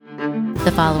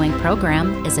The following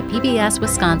program is a PBS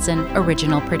Wisconsin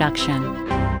original production.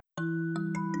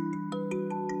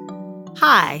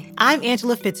 Hi, I'm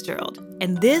Angela Fitzgerald,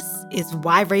 and this is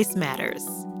Why Race Matters.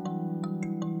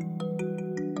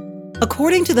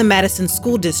 According to the Madison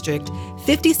School District,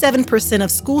 57%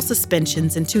 of school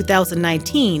suspensions in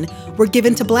 2019 were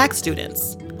given to Black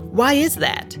students. Why is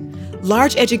that?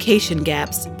 Large education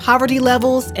gaps, poverty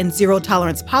levels, and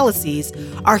zero-tolerance policies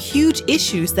are huge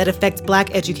issues that affect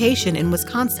Black education in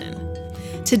Wisconsin.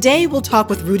 Today, we'll talk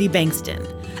with Rudy Bankston,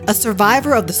 a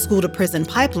survivor of the school-to-prison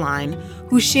pipeline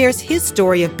who shares his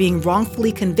story of being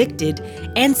wrongfully convicted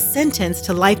and sentenced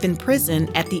to life in prison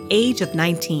at the age of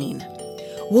 19.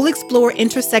 We'll explore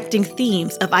intersecting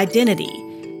themes of identity,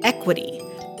 equity,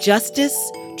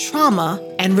 justice, trauma,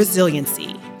 and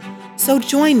resiliency. So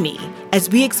join me as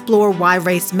we explore why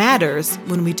race matters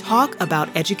when we talk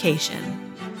about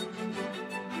education.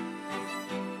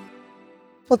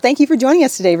 Well, thank you for joining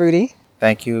us today, Rudy.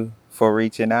 Thank you for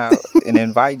reaching out and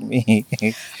inviting me.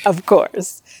 Of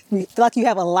course. We feel like you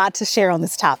have a lot to share on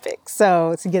this topic.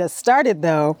 So to get us started,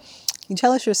 though, can you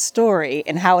tell us your story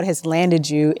and how it has landed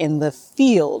you in the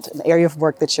field, in the area of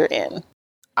work that you're in?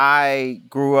 I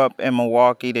grew up in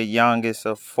Milwaukee, the youngest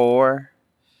of four.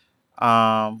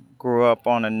 Grew up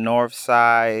on the north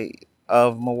side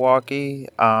of Milwaukee.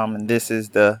 And this is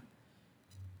the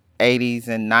 80s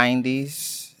and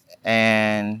 90s.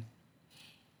 And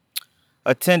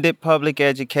attended public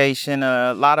education.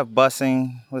 A lot of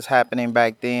busing was happening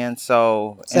back then.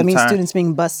 So that means students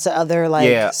being bused to other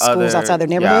schools outside their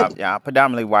neighborhood? Yeah,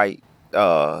 predominantly white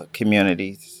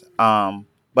communities.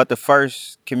 But the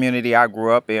first community I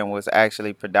grew up in was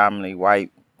actually predominantly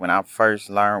white. When I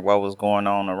first learned what was going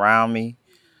on around me,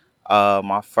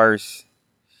 my first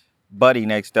buddy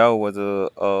next door was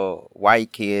a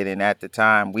white kid. And at the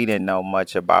time, we didn't know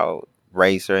much about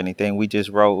race or anything. We just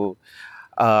rode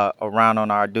around on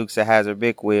our Dukes of Hazzard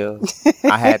big wheels.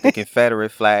 I had the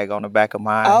Confederate flag on the back of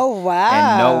mine. Oh, wow.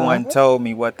 And no one told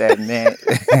me what that meant.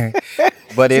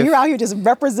 But so you're out here just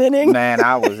representing? Man,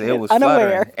 it was unaware.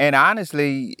 Fluttering. And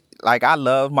honestly, I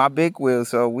love my big wheel,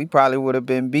 so we probably would have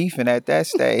been beefing at that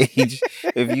stage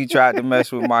if you tried to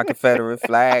mess with my Confederate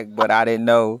flag, but I didn't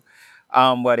know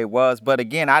what it was. But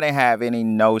again, I didn't have any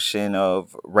notion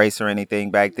of race or anything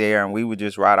back there, and we would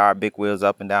just ride our big wheels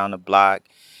up and down the block,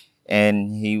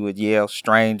 and he would yell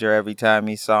 "stranger" every time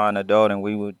he saw an adult, and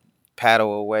we would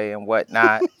paddle away and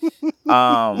whatnot.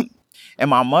 And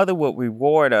my mother would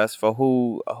reward us for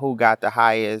who got the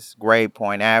highest grade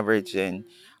point average, and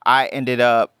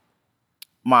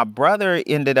my brother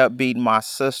ended up beating my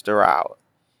sister out.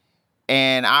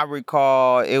 And I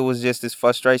recall it was just this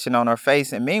frustration on her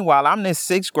face. And meanwhile, I'm this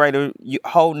sixth grader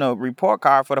holding a report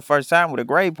card for the first time with a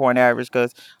grade point average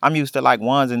because I'm used to like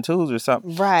ones and twos or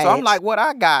something. Right. So I'm like, what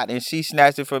I got? And she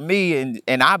snatched it from me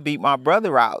and I beat my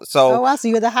brother out. So, oh, wow, so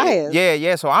you were the highest.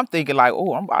 Yeah. So I'm thinking like,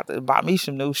 oh, I'm about to buy me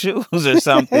some new shoes or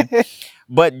something.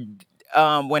 But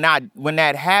when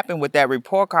that happened with that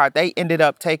report card, they ended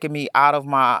up taking me out of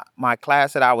my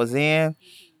class that I was in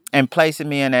and placing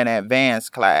me in an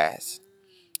advanced class.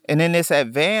 And in this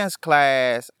advanced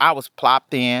class, I was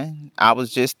plopped in. I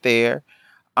was just there.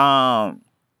 I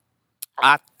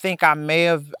think I may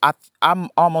have. I'm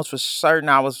almost for certain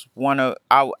I was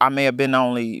I may have been the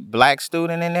only Black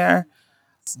student in there.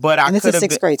 But and this is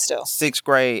sixth grade still. Sixth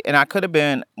grade. And I could have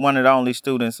been one of the only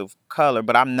students of color,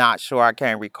 but I'm not sure. I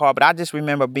can't recall. But I just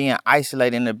remember being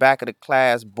isolated in the back of the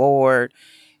class, bored,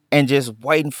 and just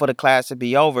waiting for the class to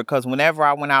be over. Because whenever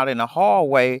I went out in the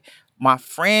hallway, my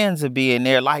friends would be in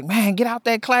there like, man, get out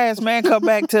that class, man, come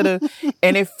back to the...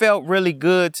 And it felt really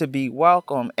good to be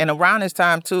welcome. And around this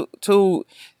time, too,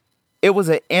 it was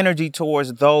an energy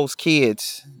towards those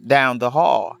kids down the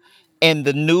hall and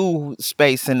the new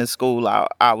space in the school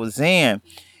I was in.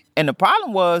 And the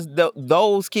problem was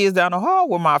those kids down the hall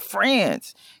were my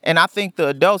friends. And I think the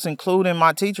adults, including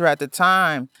my teacher at the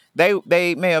time,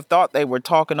 they may have thought they were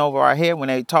talking over our head when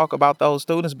they talk about those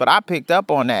students, but I picked up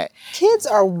on that. Kids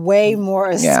are way more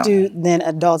astute than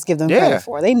adults give them credit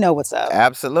for. They know what's up.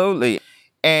 Absolutely.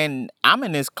 And I'm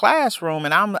in this classroom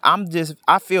and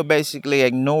I feel basically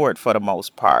ignored for the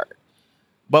most part.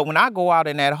 But when I go out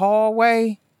in that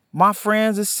hallway, my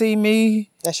friends will see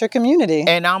me. That's your community.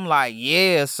 And I'm like,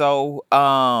 yeah. So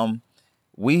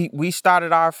we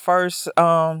started our first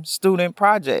student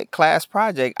project, class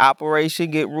project, Operation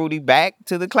Get Rudy Back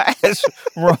to the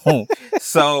Classroom.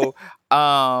 So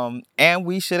and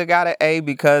we should have got an A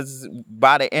because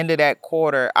by the end of that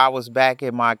quarter, I was back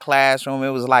in my classroom.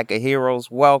 It was like a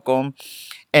hero's welcome.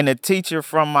 And the teacher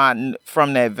from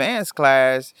the advanced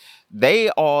class they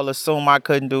all assume I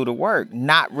couldn't do the work,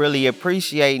 not really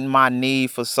appreciating my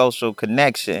need for social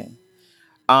connection.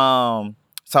 Um,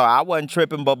 so I wasn't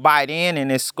tripping, but by then in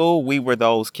this school, we were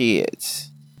those kids.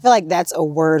 I feel like that's a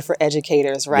word for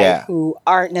educators, right? Yeah. Who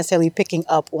aren't necessarily picking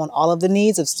up on all of the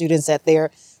needs of students that they're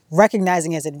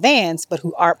recognizing as advanced, but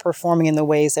who aren't performing in the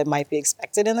ways that might be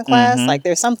expected in the class. Mhm. Like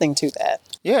there's something to that.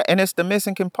 Yeah, and it's the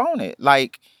missing component,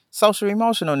 like social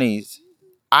emotional needs.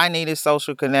 I needed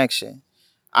social connection.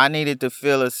 I needed to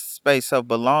feel a space of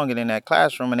belonging in that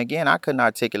classroom. And again, I couldn't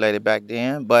articulate it back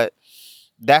then, but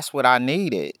that's what I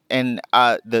needed. And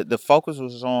the focus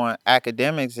was on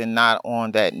academics and not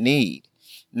on that need,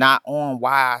 not on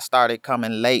why I started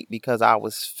coming late because I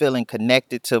was feeling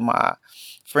connected to my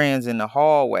friends in the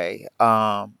hallway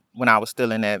when I was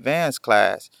still in the advanced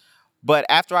class. But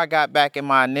after I got back in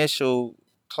my initial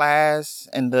class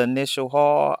in the initial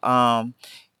hall,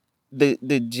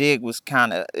 the jig was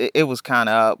it was kind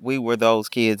of up. We were those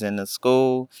kids in the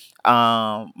school.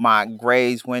 My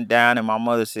grades went down, and my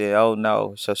mother said, "Oh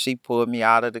no!" So she pulled me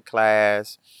out of the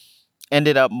class.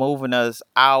 Ended up moving us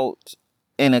out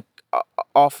in a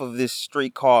off of this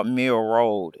street called Mill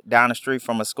Road, down the street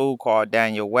from a school called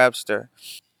Daniel Webster.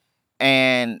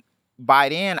 And by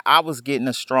then, I was getting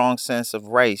a strong sense of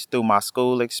race through my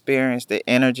school experience, the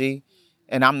energy.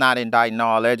 And I'm not indicting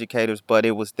all educators, but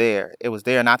it was there. It was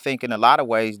there. And I think in a lot of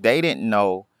ways, they didn't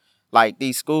know. Like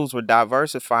these schools were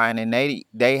diversifying and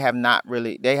they had not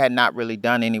really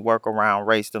done any work around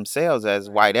race themselves as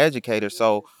white educators.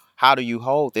 So how do you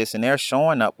hold this? And they're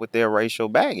showing up with their racial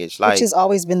baggage. Which has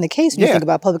always been the case when you Yeah. think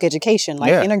about public education.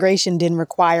 Like Yeah. integration didn't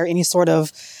require any sort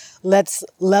of let's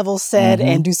level set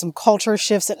and do some culture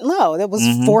shifts. No, that was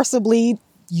forcibly,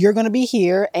 you're going to be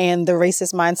here, and the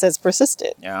racist mindsets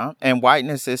persisted. Yeah. And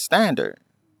whiteness is standard.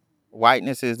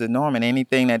 Whiteness is the norm, and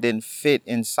anything that didn't fit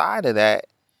inside of that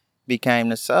became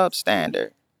the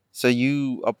substandard. So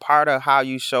a part of how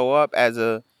you show up as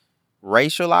a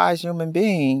racialized human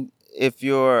being, if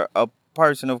you're a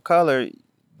person of color,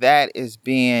 that is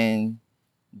being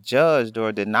judged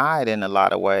or denied in a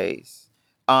lot of ways.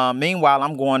 Meanwhile,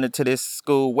 I'm going into this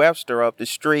school, Webster, up the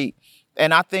street,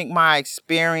 and I think my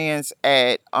experience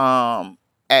at my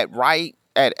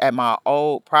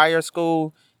old prior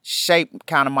school shaped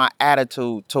kind of my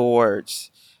attitude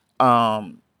towards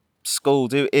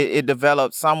schools. It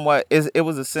developed somewhat. It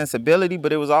was a sensibility,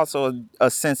 but it was also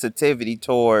a sensitivity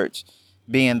towards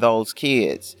being those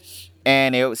kids.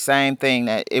 And it was same thing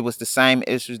that it was the same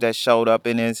issues that showed up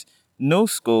in his new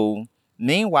school.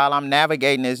 Meanwhile, I'm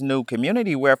navigating this new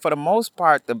community where, for the most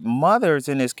part, the mothers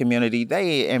in this community,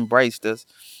 they embraced us.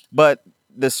 But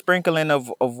the sprinkling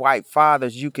of white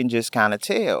fathers, you can just kind of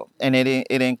tell. And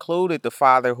it included the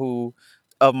father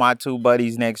of my two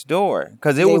buddies next door.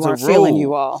 Because it They was a weren't rule. feeling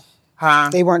you all. Huh?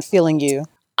 They weren't feeling you.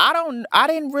 I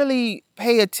didn't really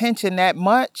pay attention that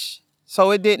much. So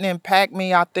it didn't impact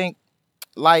me, I think,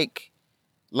 like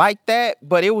that,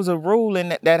 but it was a rule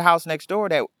in that house next door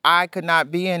that I could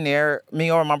not be in there,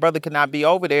 me or my brother could not be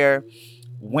over there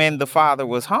when the father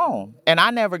was home. And I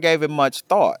never gave it much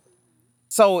thought.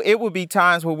 So it would be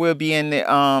times where we'll be in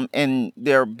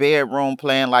their bedroom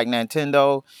playing like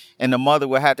Nintendo, and the mother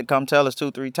would have to come tell us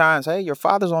 2-3 times, "Hey, your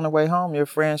father's on the way home. Your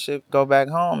friend should go back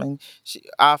home." And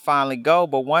I finally go,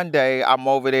 but one day I'm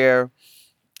over there,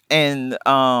 and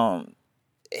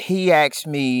he asked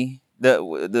me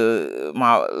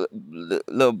my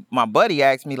buddy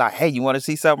asked me like, "Hey, you want to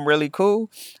see something really cool?"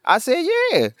 I said,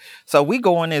 "Yeah." So we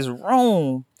go in this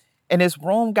room, and this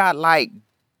room got like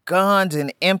guns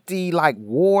and empty like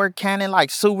war cannon, like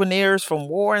souvenirs from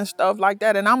war and stuff like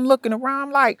that. And I'm looking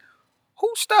around like,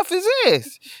 whose stuff is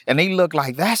this? And he looked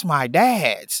like, "That's my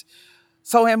dad's."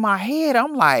 So in my head,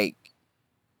 I'm like,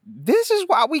 this is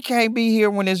why we can't be here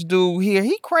when this dude here,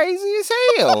 he crazy as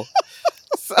hell.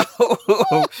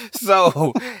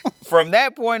 So from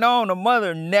that point on, the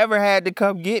mother never had to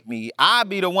come get me. I'd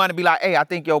be the one to be like, "Hey, I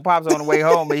think your pop's on the way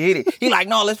home," and hit it. He like,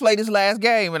 "No, let's play this last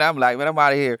game." And I'm like, "Man, I'm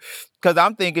out of here." Because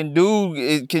I'm thinking, dude,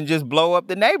 it can just blow up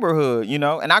the neighborhood, you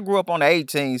know? And I grew up on the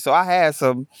 18, so I had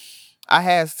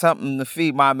something to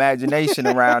feed my imagination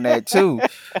around that too.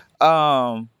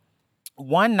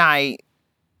 One night,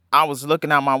 I was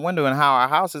looking out my window, and how our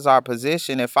houses are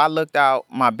positioned. If I looked out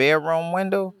my bedroom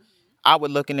window, I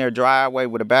would look in their driveway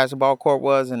where the basketball court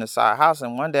was in the side house.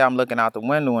 And one day I'm looking out the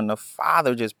window, and the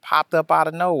father just popped up out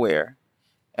of nowhere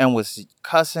and was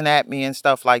cussing at me and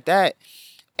stuff like that.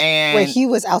 And Wait, he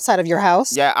was outside of your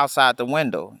house? yeah, outside the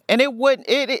window. And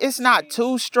it's not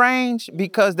too strange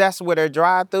because that's where their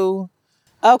drive through.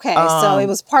 Okay, so it Um,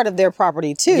 was part of their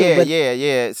property too, yeah, but yeah,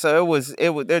 yeah. So it was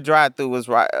their drive through was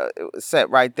right, it was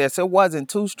set right there. So it wasn't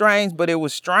too strange, but it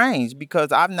was strange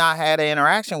because I've not had an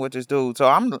interaction with this dude. So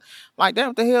I'm like, damn,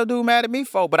 what the hell dude mad at me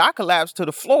for? But I collapsed to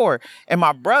the floor, and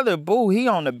my brother Boo, he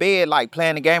on the bed like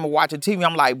playing the game or watching TV.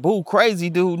 I'm like, Boo, crazy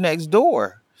dude next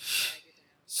door.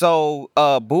 So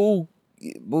Boo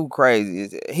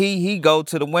crazy. He go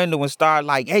to the window and start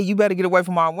like, hey, you better get away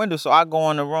from our window. So I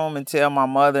go in the room and tell my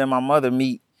mother, and my mother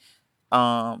meet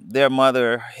their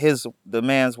mother, the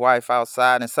man's wife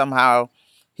outside, and somehow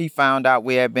he found out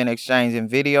we had been exchanging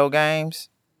video games.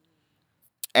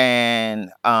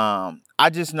 And I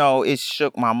just know it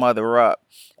shook my mother up.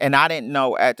 And I didn't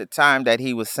know at the time that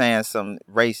he was saying some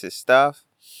racist stuff,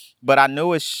 but I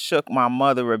knew it shook my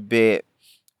mother a bit.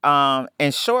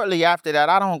 And shortly after that,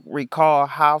 I don't recall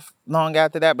how long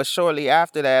after that, but shortly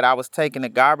after that, I was taking the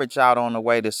garbage out on the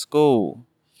way to school,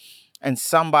 and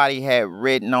somebody had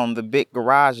written on the big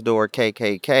garage door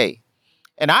KKK.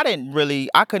 And I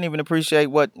couldn't even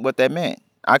appreciate what that meant.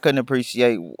 I couldn't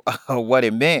appreciate what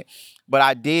it meant. But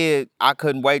I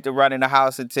couldn't wait to run in the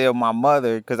house and tell my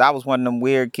mother, because I was one of them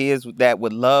weird kids that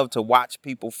would love to watch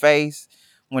people face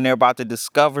when they're about to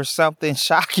discover something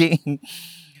shocking.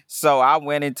 So I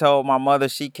went and told my mother.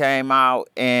 She came out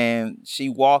and she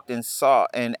walked and saw,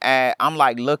 I'm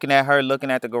like looking at her, looking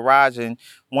at the garage. And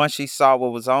once she saw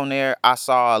what was on there, I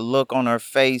saw a look on her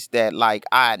face that like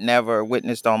I had never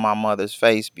witnessed on my mother's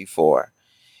face before.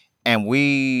 And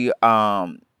we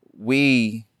got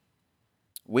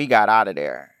out of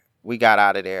there. We got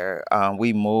out of there.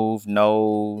 We moved,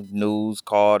 no news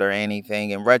called or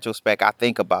anything. In retrospect, I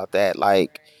think about that,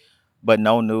 like, but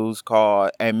no news call.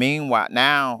 And meanwhile,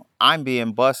 now I'm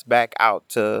being bused back out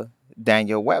to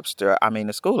Daniel Webster. I mean,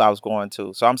 the school I was going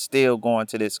to. So I'm still going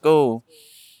to this school,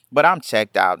 but I'm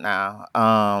checked out now.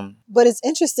 but it's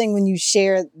interesting when you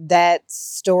share that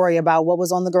story about what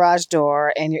was on the garage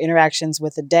door and your interactions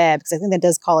with the dad, because I think that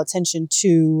does call attention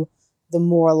to the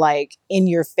more like in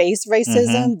your face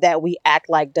racism that we act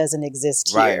like doesn't exist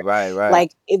here. Right.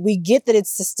 Like if we get that it's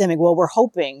systemic, well, we're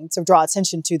hoping to draw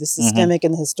attention to the systemic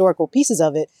and the historical pieces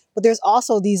of it. But there's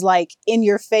also these like in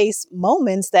your face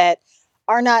moments that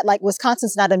are not like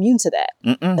Wisconsin's not immune to that.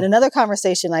 Mm-mm. And another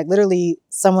conversation, like literally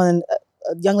someone,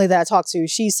 a young lady that I talked to,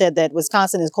 she said that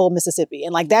Wisconsin is cold Mississippi.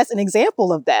 And like, that's an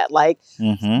example of that. Like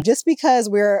just because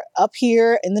we're up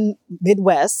here in the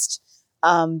Midwest,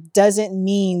 doesn't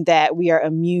mean that we are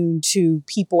immune to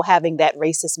people having that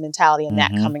racist mentality and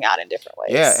that coming out in different ways.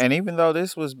 Yeah, and even though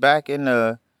this was back in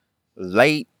the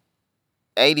late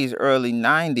 80s, early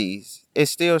 90s, it's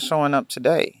still showing up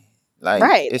today. Like,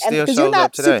 right. It still Because shows you're not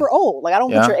up today. super old. Like, I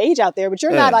don't put your age out there, but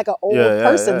you're not like an old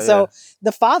person. So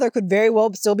the father could very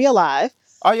well still be alive.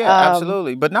 Oh, yeah,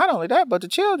 absolutely. But not only that, but the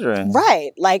children.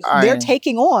 Right. Like they're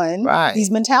taking on these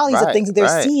mentalities of things that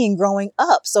they're seeing growing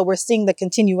up. So we're seeing the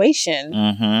continuation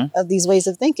of these ways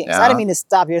of thinking. So I didn't mean to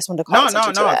stop you. I just wanted to call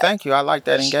attention to that. Thank you. I like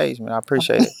that engagement. I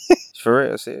appreciate it. For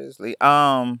real, seriously.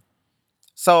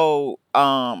 So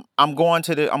I'm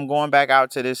going back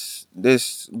out to this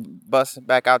bus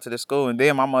back out to the school, and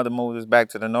then my mother moved us back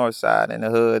to the north side in the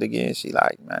hood again. She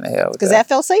like, man, the hell with that. Because that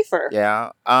felt safer.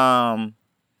 Yeah.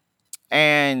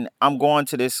 And I'm going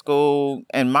to this school,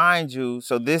 and mind you,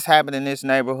 so this happened in this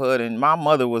neighborhood, and my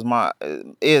mother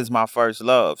is my first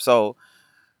love. So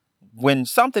when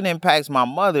something impacts my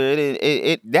mother,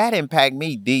 it that impact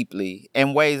me deeply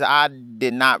in ways I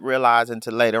did not realize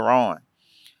until later on.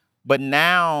 But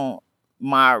now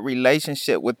my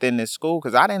relationship within this school,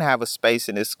 because I didn't have a space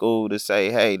in this school to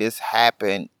say, hey, this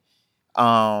happened.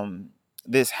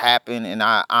 This happened, and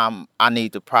I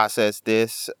need to process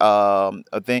this a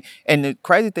thing. And the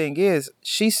crazy thing is,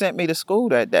 she sent me to school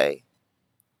that day.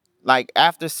 Like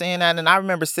after seeing that, and I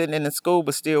remember sitting in the school,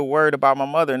 but still worried about my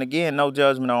mother. And again, no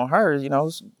judgment on her,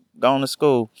 going to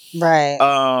school. Right.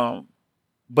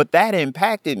 But that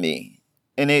impacted me,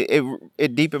 and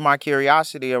it deepened my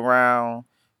curiosity around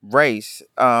race.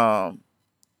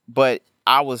 But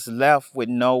I was left with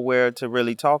nowhere to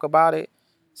really talk about it.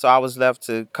 So I was left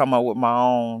to come up with my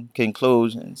own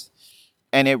conclusions,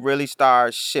 and it really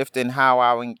started shifting how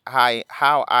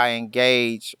I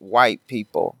engage white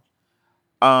people,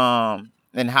 and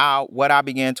what I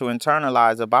began to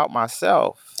internalize about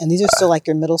myself. And these are still like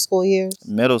your middle school years.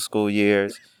 Middle school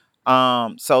years.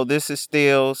 So this is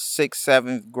still 6th,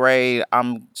 7th grade.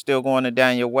 I'm still going to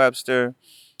Daniel Webster.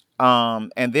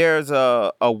 And there's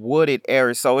a wooded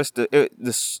area. So it's it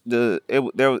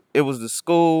was the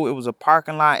school, it was a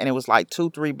parking lot, and it was like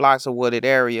 2-3 blocks of wooded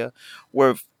area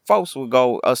where folks would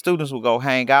go, students would go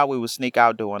hang out. We would sneak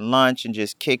out during lunch and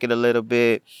just kick it a little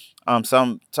bit.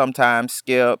 Sometimes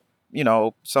skip,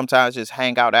 sometimes just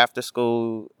hang out after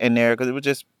school in there because it was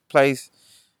just a place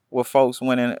where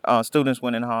students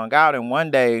went and hung out. And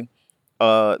one day,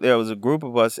 there was a group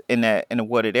of us in the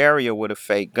wooded area with a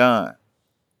fake gun,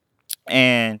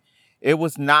 and it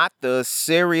was not the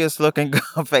serious looking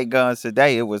fake guns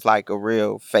today. It was like a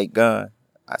real fake gun.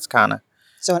 That's kind of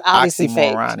So an obviously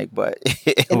fake. oxymoronic, but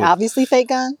Obviously fake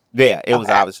gun? Yeah, it was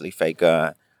obviously fake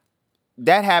gun.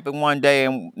 That happened one day,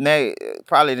 and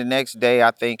probably the next day,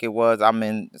 I think it was,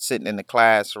 sitting in the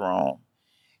classroom,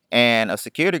 and a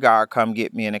security guard come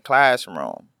get me in the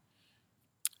classroom,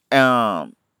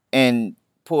 and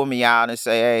pull me out and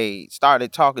say, hey,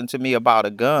 started talking to me about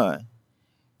a gun.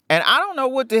 And I don't know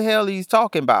what the hell he's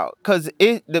talking about, because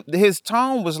his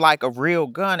tone was like a real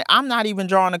gun. I'm not even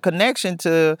drawing a connection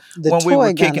to when we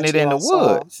were kicking it in the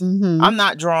woods. Mm-hmm. I'm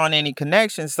not drawing any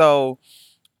connection. So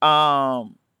I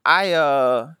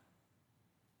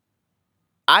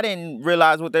didn't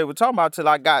realize what they were talking about till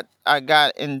I got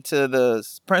into the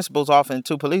principal's office, and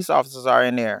 2 police officers are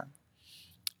in there.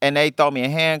 And they throw me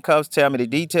in handcuffs, tell me the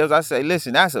details. I say,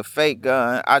 listen, that's a fake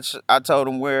gun. I told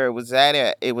them where it was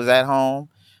at. It was at home.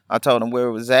 I told them where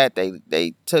it was at.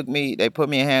 They put me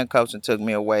in handcuffs and took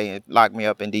me away and locked me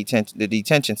up in the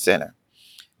detention center.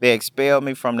 They expelled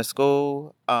me from the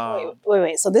school.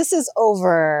 Wait. So this is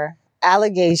over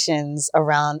allegations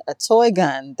around a toy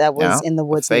gun that was in the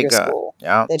woods near your school.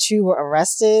 Yeah. That you were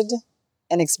arrested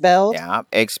and expelled? Yeah,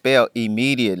 expelled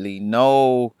immediately.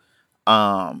 No,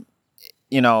 and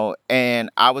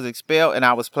I was expelled and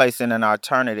I was placed in an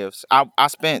alternatives. I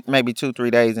spent maybe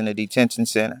 2-3 days in the detention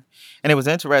center. And it was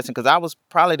interesting because I was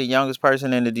probably the youngest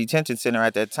person in the detention center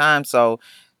at that time. So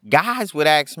guys would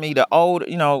ask me, the old,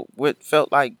 what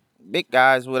felt like big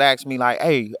guys would ask me like,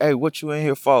 hey, what you in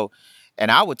here for? And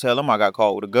I would tell them I got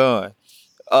caught with a gun.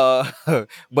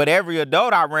 But every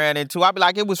adult I ran into, I'd be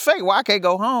like, it was fake. Well, I can't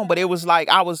go home. But it was like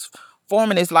I was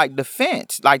forming this like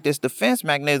defense, like this defense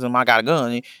mechanism. I got a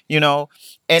gun,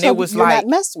 and so it was you're like, not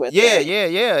messed with.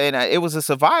 Yeah. And it was a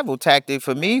survival tactic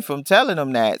for me from telling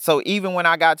them that. So even when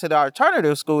I got to the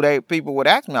alternative school, people would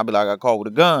ask me, I'd be like, I caught with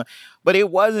a gun, but it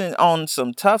wasn't on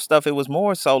some tough stuff. It was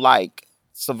more so like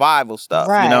survival stuff,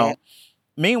 right.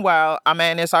 Meanwhile, I'm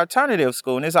in this alternative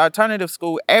school. In this alternative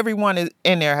school, everyone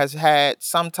in there has had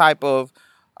some type of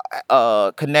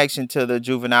connection to the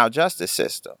juvenile justice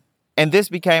system. And this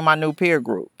became my new peer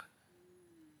group.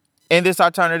 In this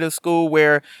alternative school,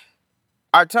 where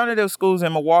alternative schools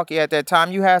in Milwaukee at that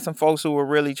time, you had some folks who were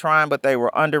really trying, but they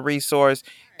were under-resourced,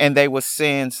 and they were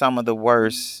seeing some of the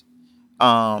worst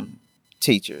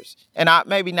teachers. And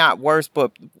maybe not worst,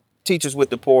 but teachers with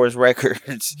the poorest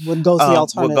records would go to the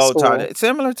alternative school.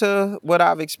 Similar to what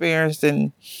I've experienced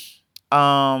in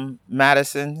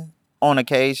Madison on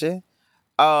occasion.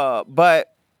 But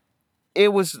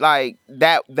it was like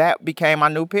that became my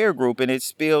new peer group, and it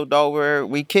spilled over.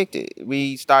 We kicked it.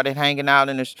 We started hanging out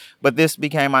but this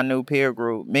became my new peer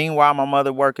group. Meanwhile, my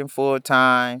mother working full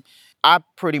time. I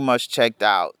pretty much checked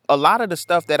out. A lot of the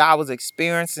stuff that I was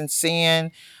experiencing,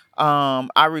 seeing,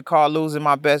 I recall losing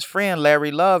my best friend,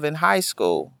 Larry Love, in high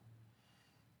school.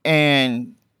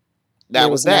 And that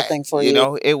was that. Nothing for you.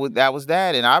 That was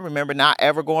that. And I remember not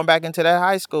ever going back into that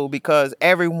high school because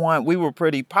we were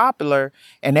pretty popular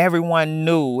and everyone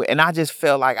knew. And I just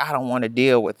felt like I don't want to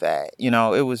deal with that.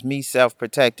 It was me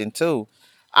self-protecting too.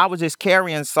 I was just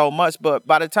carrying so much. But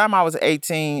by the time I was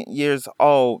 18 years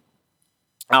old,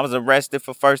 I was arrested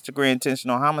for first-degree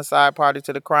intentional homicide, party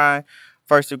to the crime,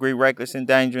 first-degree reckless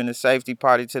endangering the safety,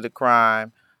 party to the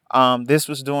crime. This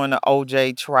was during the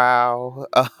OJ trial,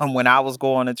 when I was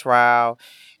going to trial.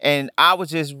 And I was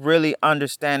just really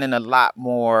understanding a lot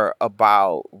more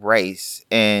about race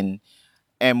and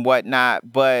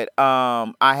whatnot. But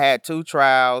I had 2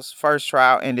 trials. First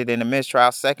trial ended in a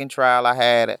mistrial. Second trial, I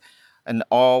had an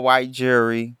all-white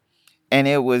jury.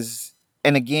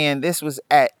 And again, this was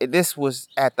at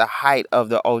the height of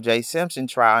the O.J. Simpson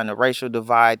trial and the racial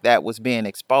divide that was being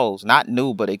exposed, not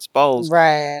new, but exposed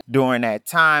during that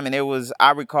time. And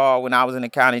I recall when I was in the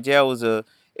county jail,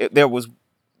 there was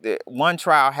one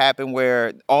trial happened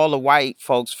where all the white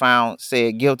folks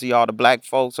said guilty, all the black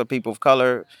folks or people of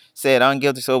color said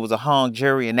unguilty. So it was a hung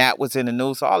jury, and that was in the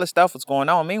news. So all this stuff was going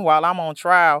on. Meanwhile, I'm on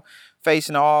trial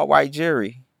facing an all-white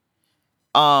jury.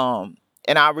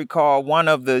 And I recall one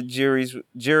of the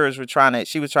jurors was trying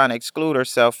to exclude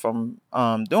herself from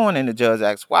doing, and the judge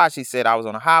asked why. She said, I was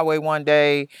on a highway one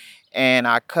day and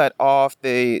I cut off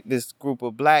this group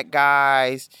of black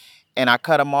guys, and I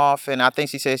cut them off, and I think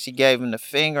she said she gave them the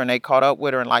finger, and they caught up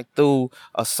with her and like threw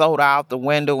a soda out the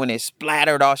window and it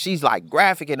splattered off. She's like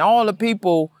graphic, and all the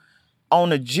people on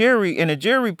the jury, in the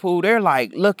jury pool, they're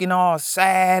like looking all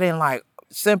sad and like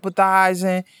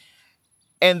sympathizing.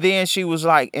 And then she was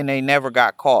like, and they never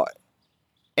got caught.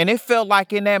 And it felt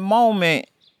like in that moment,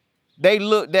 they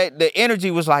looked at the energy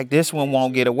was like, this one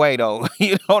won't get away though.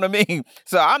 You know what I mean?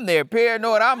 So I'm there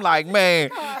paranoid. I'm like,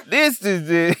 man, this is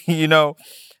it, you know?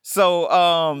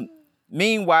 So,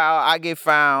 meanwhile, I get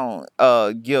found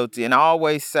guilty. And I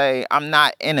always say I'm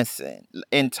not innocent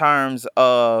in terms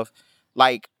of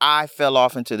like I fell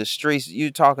off into the streets. You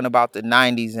talking about the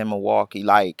 90s in Milwaukee,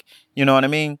 like, you know what I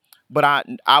mean? But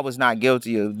I was not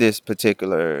guilty of this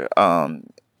particular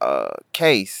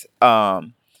case.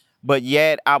 But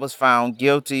yet I was found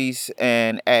guilty,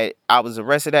 and I was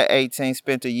arrested at 18,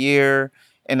 spent a year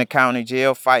in the county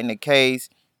jail fighting the case.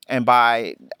 And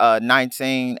by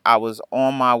 19, I was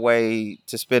on my way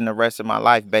to spend the rest of my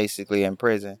life basically in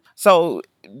prison. So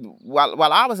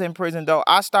while I was in prison, though,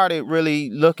 I started really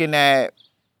looking at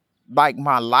like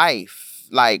my life.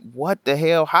 Like, what the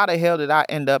hell? How the hell did I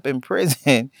end up in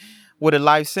prison with a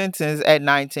life sentence at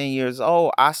 19 years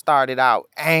old? I started out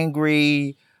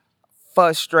angry,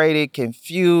 frustrated,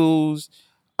 confused.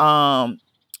 And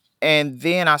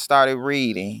then I started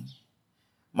reading.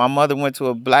 My mother went to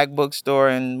a black bookstore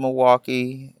in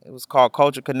Milwaukee. It was called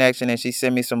Culture Connection, and she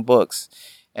sent me some books.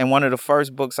 And one of the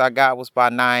first books I got was by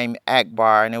Naim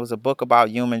Akbar, and it was a book about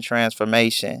human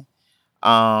transformation.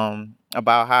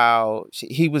 About how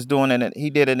he was he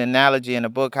did an analogy in the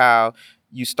book how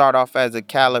you start off as a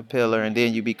caterpillar and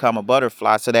then you become a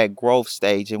butterfly. So that growth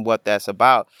stage and what that's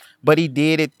about. But he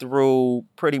did it through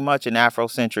pretty much an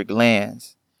Afrocentric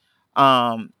lens.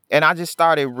 And I just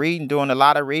started reading, doing a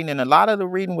lot of reading, and a lot of the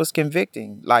reading was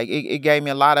convicting. Like it gave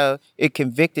me it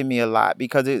convicted me a lot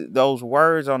because those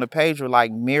words on the page were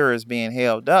like mirrors being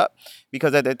held up.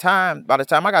 Because at the time, by the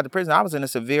time I got to prison, I was in a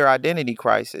severe identity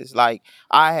crisis. Like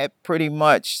I had pretty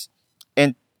much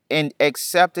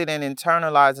accepted and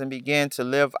internalized and began to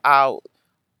live out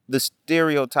the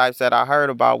stereotypes that I heard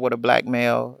about what a black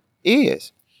male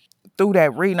is. Through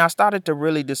that reading, I started to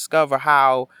really discover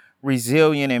how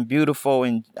resilient and beautiful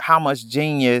and how much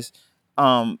genius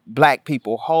black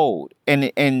people hold.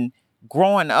 And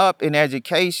growing up in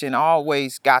education, I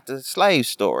always got the slave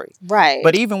story. Right.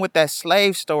 But even with that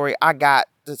slave story, I got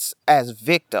this as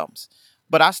victims.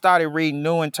 But I started reading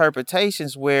new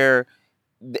interpretations where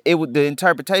the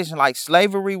interpretation, like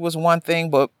slavery was one thing,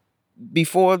 but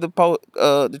before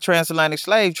the transatlantic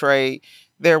slave trade,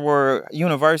 there were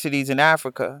universities in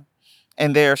Africa.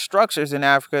 And there are structures in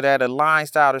Africa that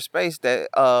aligns to outer space that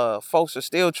folks are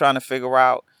still trying to figure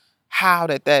out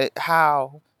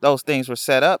how those things were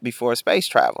set up before space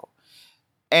travel.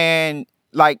 And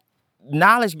like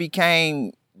knowledge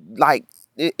became like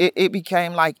it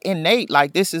became like innate,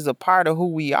 like this is a part of who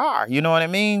we are. You know what I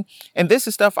mean? And this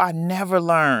is stuff I never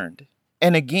learned.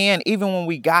 And again, even when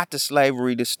we got to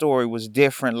slavery, the story was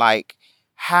different. Like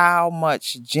how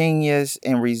much genius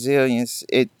and resilience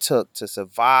it took to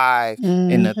survive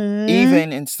and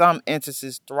even in some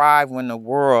instances thrive when the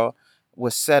world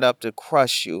was set up to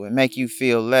crush you and make you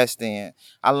feel less than.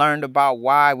 I learned about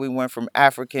why we went from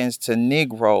Africans to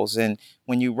Negroes. And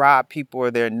when you rob people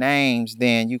of their names,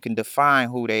 then you can define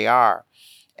who they are.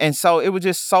 And so it was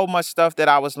just so much stuff that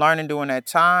I was learning during that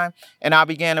time. And I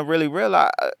began to really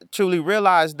truly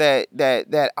realize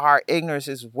that our ignorance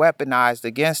is weaponized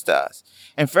against us.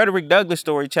 And Frederick Douglass'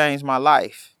 story changed my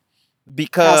life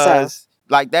because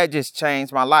like that just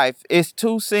changed my life. It's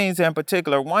two scenes in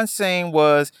particular. One scene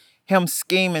was him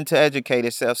scheming to educate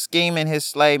himself, scheming his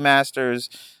slave master's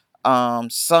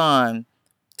son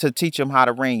to teach him how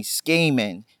to read,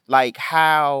 scheming, like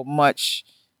how much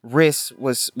risk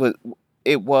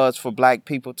it was for black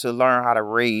people to learn how to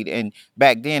read. And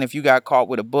back then, if you got caught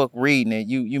with a book reading it,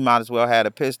 you might as well have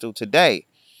a pistol today.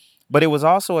 But it was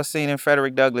also a scene in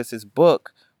Frederick Douglass's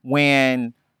book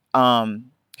when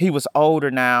he was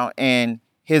older now and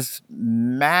his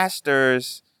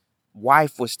master's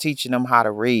wife was teaching him how to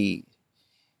read.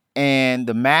 And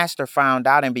the master found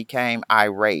out and became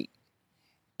irate.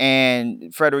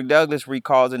 And Frederick Douglass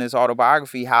recalls in his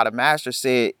autobiography how the master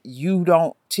said, you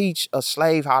don't teach a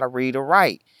slave how to read or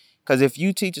write. Because if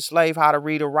you teach a slave how to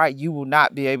read or write, you will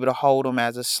not be able to hold him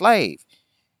as a slave.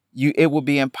 It will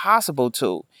be impossible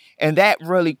to. And that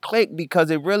really clicked because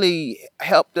it really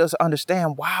helped us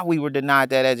understand why we were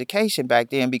denied that education back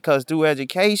then. Because through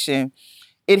education,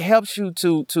 it helps you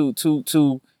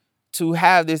to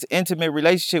have this intimate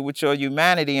relationship with your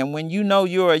humanity. And when you know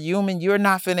you're a human, you're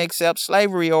not going to accept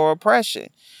slavery or oppression.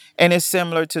 And it's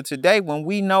similar to today. When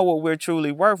we know what we're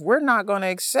truly worth, we're not going to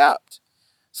accept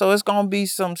So it's gonna be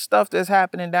some stuff that's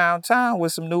happening downtown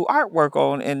with some new artwork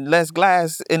on and less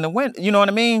glass in the window. You know what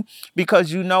I mean?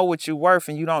 Because you know what you're worth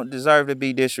and you don't deserve to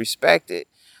be disrespected.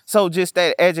 So just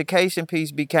that education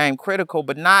piece became critical,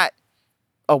 but not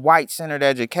a white-centered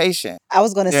education. I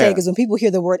was going to say, because when people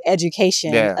hear the word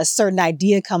education, Yeah. a certain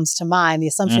idea comes to mind. The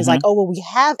assumption is Mhm. like, oh, well, we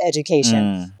have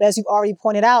education. But as you've already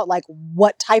pointed out, like,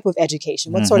 what type of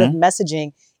education? What sort of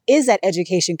messaging is that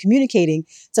education communicating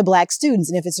to Black students?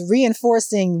 And if it's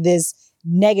reinforcing this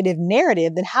negative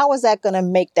narrative, then how is that going to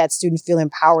make that student feel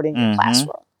empowered in your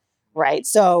classroom? Right?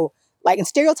 So, like, and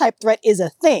stereotype threat is a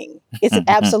thing. It's an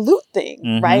absolute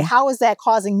thing, right? How is that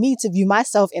causing me to view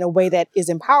myself in a way that is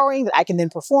empowering, that I can then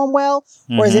perform well?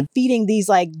 Or is it feeding these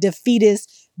like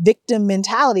defeatist victim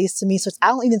mentalities to me? So I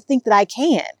don't even think that I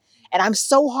can. And I'm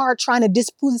so hard trying to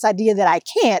disprove this idea that I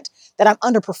can't, that I'm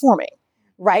underperforming,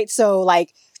 right? So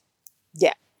like,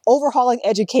 yeah, overhauling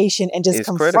education and just It's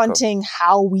confronting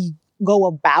how we go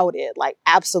about it. Like,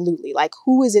 absolutely. Like,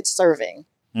 who is it serving?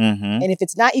 And if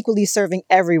it's not equally serving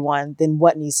everyone, then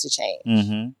what needs to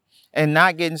change? And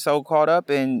not getting so caught up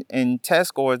in test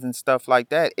scores and stuff like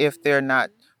that. If they're not,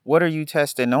 what are you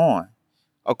testing on?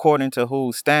 According to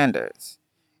whose standards?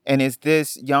 And is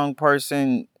this young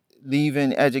person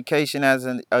leaving education as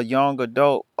a young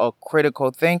adult a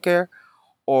critical thinker?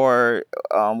 Or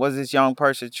was this young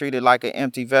person treated like an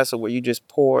empty vessel where you just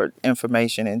poured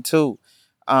information into?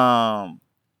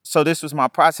 So this was my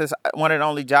process. One of the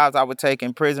only jobs I would take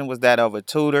in prison was that of a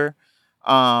tutor.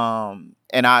 And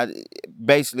I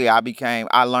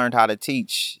learned how to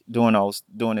teach during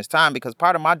this time, because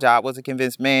part of my job was to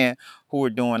convince men who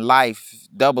were doing life,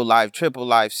 double life, triple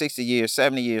life, 60 years,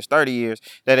 70 years, 30 years,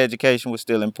 that education was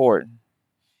still important.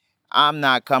 I'm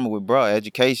not coming with, bro,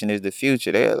 education is the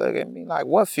future. They look at me like,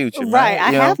 what future, man? Right,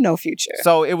 I have no future.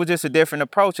 So it was just a different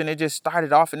approach, and it just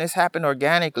started off, and this happened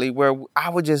organically, where I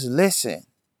would just listen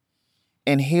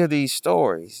and hear these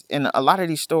stories. And a lot of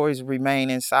these stories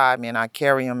remain inside me, and I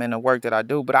carry them in the work that I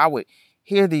do. But I would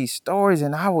hear these stories,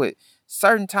 and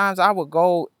certain times I would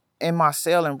go in my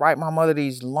cell and write my mother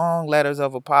these long letters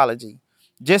of apology,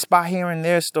 just by hearing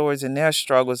their stories and their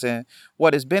struggles and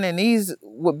what has been. And these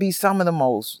would be some of the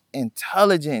most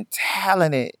intelligent,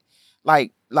 talented,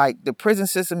 like the prison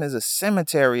system is a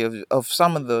cemetery of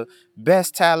some of the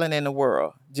best talent in the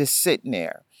world, just sitting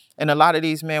there. And a lot of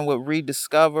these men would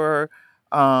rediscover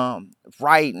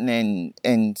writing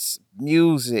and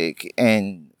music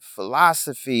and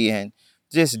philosophy and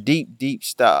just deep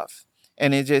stuff.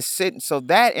 And it just sitting. So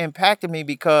that impacted me,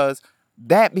 because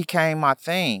that became my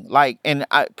thing. Like, and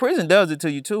prison does it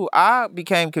to you too. I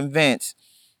became convinced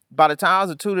by the time I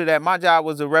was a tutor that my job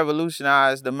was to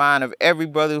revolutionize the mind of every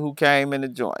brother who came in the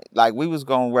joint. Like, we was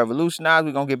going to revolutionize.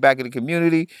 We going to get back in the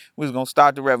community. We was going to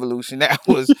start the revolution. That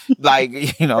was like,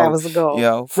 that was the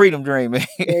goal. Freedom dreaming.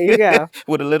 There you go.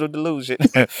 With a little delusion.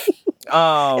 It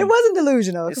wasn't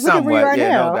delusional. Look at where you are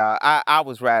now. No doubt. I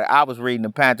was reading the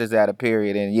Panthers at a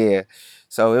period, and yeah.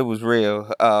 So it was real.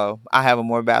 I have a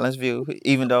more balanced view,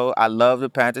 even though I love the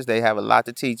Panthers. They have a lot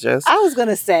to teach us. I was going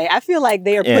to say, I feel like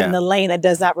they are put in a lane that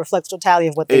does not reflect the totality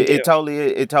of what they do. It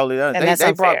totally does. And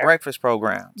they brought breakfast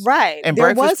programs. Right. And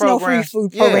there was no free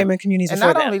food program in communities before that.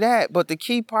 And not them. only that, but the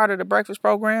key part of the breakfast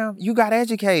program, you got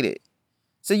educated.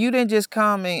 So you didn't just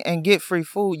come and get free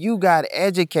food. You got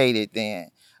educated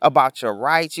then about your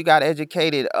rights. You got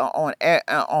educated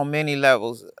on many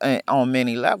levels, and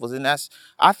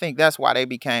I think that's why they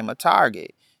became a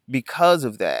target, because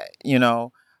of that,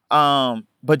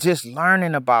 but just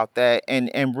learning about that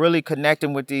and really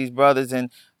connecting with these brothers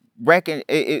and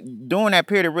during that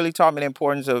period, it really taught me the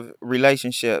importance of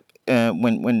relationship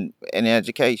when in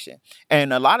education.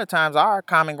 And a lot of times our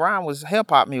common ground was hip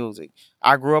hop music.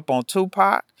 I grew up on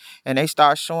Tupac, and they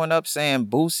start showing up saying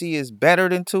Boosie is better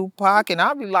than Tupac, and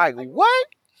I'd be like, what?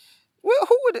 Well,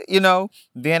 who would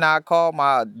Then I called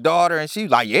my daughter, and she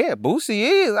was like, yeah,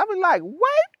 Boosie is. I'd be like,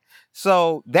 what?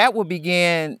 So that would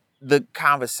begin the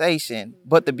conversation.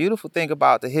 But the beautiful thing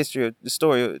about the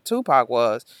story of Tupac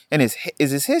is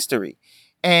his history.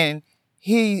 And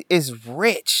he is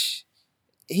rich.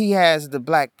 He has the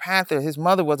Black Panther. His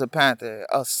mother was a Panther.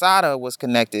 Assata was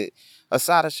connected.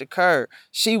 Assata Shakur,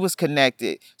 she was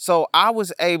connected. So I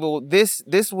was able, this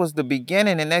was the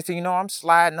beginning. And next thing you know, I'm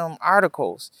sliding them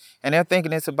articles. And they're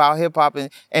thinking it's about hip hop.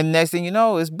 And next thing you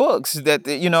know, it's books that,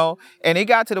 and it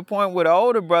got to the point where the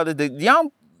older brother, the young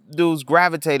dudes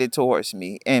gravitated towards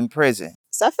me in prison.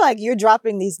 So I feel like you're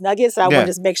dropping these nuggets that I want to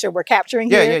just make sure we're capturing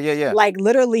here. Yeah. Like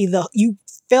literally you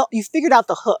figured out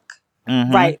the hook,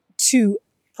 right, to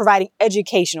providing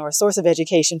education or a source of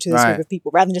education to this group of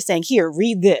people rather than just saying, here,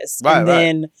 read this. And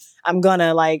then I'm going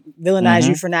to like villainize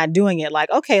you for not doing it. Like,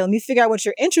 okay, let me figure out what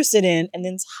you're interested in and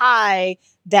then tie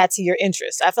that to your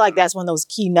interests. I feel like that's one of those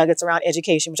key nuggets around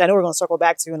education, which I know we're going to circle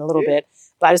back to in a little bit,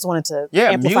 but I just wanted to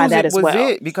amplify that as well. Music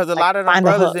was it, because a lot of the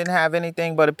brothers didn't have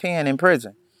anything but a pen in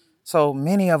prison. So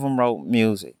many of them wrote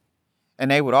music and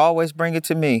they would always bring it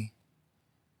to me.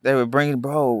 They would bring it,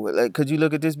 bro, like, could you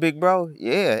look at this, big bro?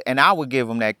 Yeah. And I would give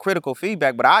them that critical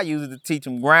feedback, but I used it to teach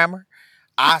them grammar.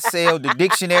 I sell the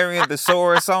dictionary and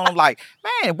thesaurus on them. Like,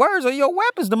 man, words are your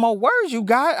weapons. The more words you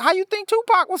got, how you think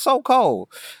Tupac was so cold?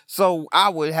 So I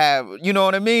would have, you know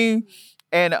what I mean?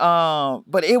 And,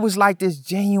 but it was like this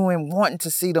genuine wanting to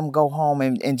see them go home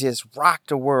and just rock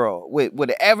the world with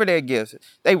whatever their gifts.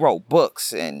 They wrote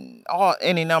books and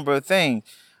any number of things.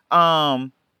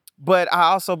 But I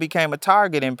also became a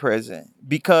target in prison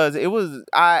because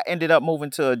I ended up moving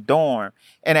to a dorm.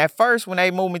 And at first, when they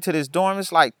moved me to this dorm,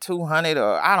 it's like 200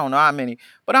 or I don't know how many.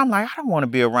 But I'm like, I don't want to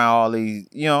be around all these,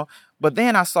 you know. But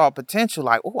then I saw potential,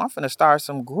 like, oh, I'm finna start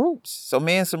some groups. So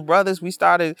me and some brothers, we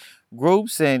started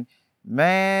groups. And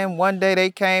man, one day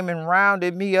they came and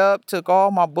rounded me up, took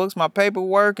all my books, my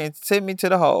paperwork, and sent me to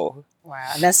the hole. Wow.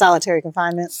 And that's solitary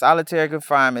confinement? Solitary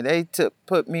confinement. They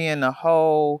put me in the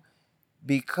hole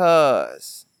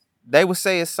because they would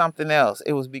say it's something else.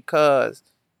 It was because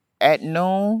at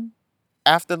noon,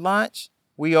 after lunch,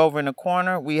 we over in the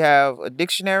corner, we have a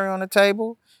dictionary on the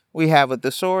table. We have a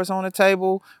thesaurus on the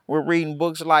table. We're reading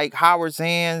books like Howard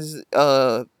Zann's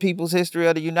People's History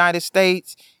of the United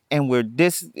States. And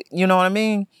you know what I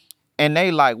mean? And they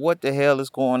like, what the hell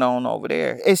is going on over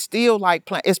there? It's still like,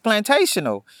 it's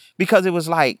plantational because it was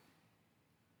like,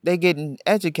 they getting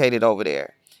educated over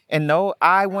there. And no,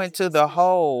 I went to the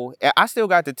hole. I still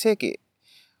got the ticket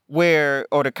or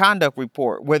the conduct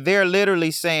report where they're literally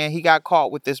saying he got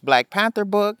caught with this Black Panther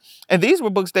book. And these were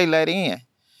books they let in.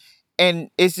 And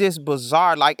it's just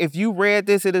bizarre. Like if you read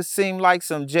this, it'd seem like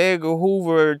some J. Edgar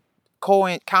Hoover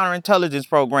counterintelligence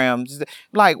programs.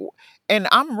 Like, and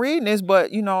I'm reading this,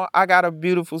 but you know, I got a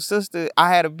beautiful sister.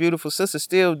 I had a beautiful sister,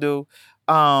 still do.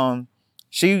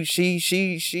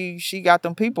 She got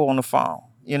them people on the phone.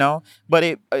 You know, but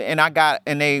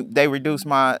they reduced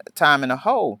my time in the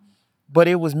hole, but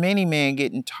it was many men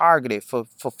getting targeted for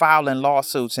filing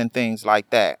lawsuits and things like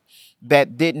that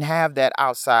didn't have that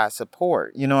outside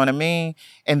support. You know what I mean?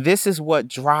 And this is what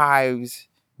drives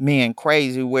men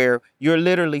crazy, where you're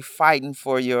literally fighting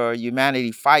for your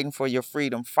humanity, fighting for your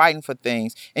freedom, fighting for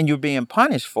things, and you're being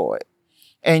punished for it.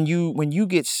 And when you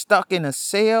get stuck in a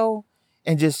cell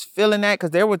and just feeling that, because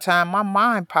there were times my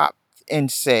mind popped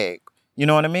and said, you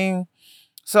know what I mean?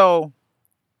 So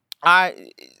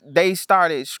they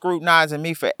started scrutinizing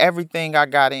me for everything I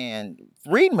got in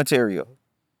reading material.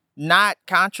 Not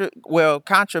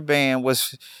contraband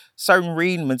was certain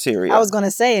reading material. I was going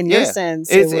to say, in your sense,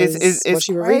 it's what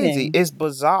you were crazy. reading. It's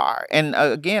bizarre. And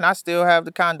again, I still have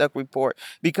the conduct report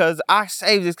because I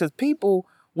saved this because people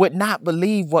would not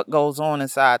believe what goes on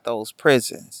inside those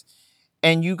prisons.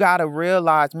 And you got to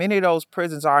realize many of those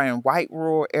prisons are in white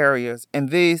rural areas. And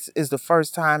this is the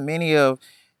first time many of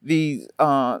these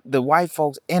the white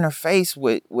folks interface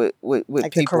with like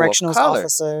people the correctional of color.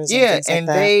 Officers. Yeah, and things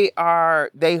like and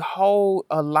they hold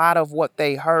a lot of what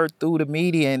they heard through the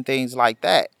media and things like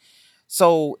that.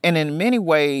 So, and in many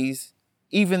ways,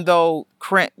 even though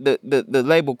the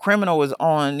label criminal is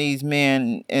on these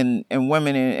men and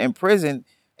women in prison,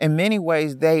 in many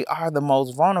ways, they are the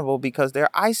most vulnerable because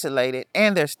they're isolated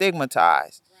and they're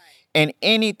stigmatized. Right.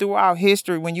 And throughout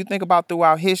history, when you think about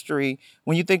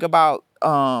when you think about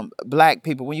Black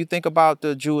people, when you think about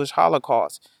the Jewish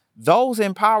Holocaust, those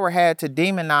in power had to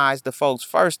demonize the folks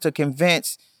first to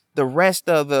convince the rest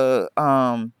of the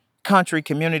country,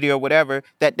 community, or whatever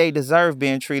that they deserve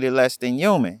being treated less than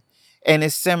human. And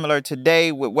it's similar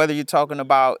today with whether you're talking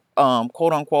about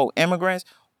quote unquote immigrants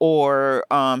or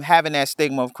having that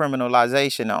stigma of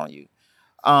criminalization on you.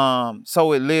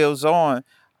 So it lives on.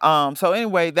 So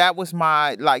anyway, that was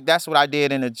that's what I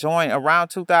did in the joint. Around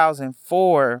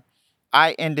 2004,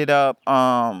 I ended up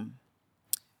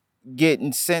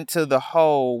getting sent to the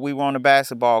hole. We were on a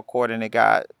basketball court and it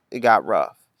got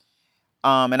rough.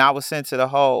 And I was sent to the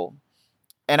hole.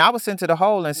 And I was sent to the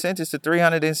hole and sentenced to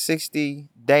 360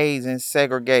 days in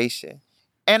segregation.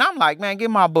 And I'm like, man, get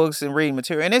my books and reading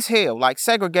material. And it's hell. Like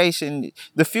segregation,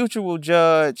 the future will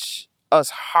judge us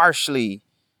harshly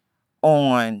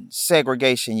on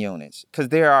segregation units because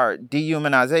there are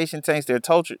dehumanization tanks, there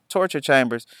are torture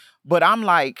chambers. But I'm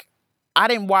like, I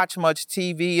didn't watch much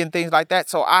TV and things like that.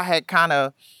 So I had kind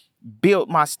of built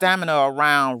my stamina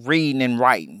around reading and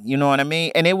writing. You know what I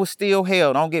mean? And it was still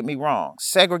hell. Don't get me wrong.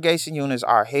 Segregation units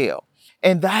are hell.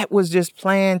 And that was just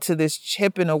playing to this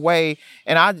chipping away.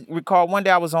 And I recall one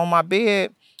day I was on my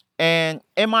bed, and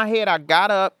in my head, I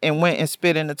got up and went and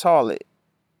spit in the toilet.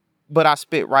 But I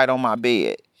spit right on my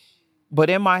bed. But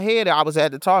in my head, I was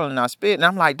at the toilet and I spit. And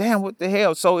I'm like, damn, what the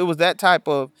hell? So it was that type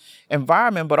of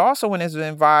environment. But also in this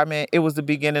environment, it was the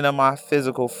beginning of my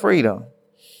physical freedom.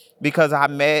 Because I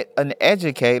met an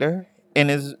educator in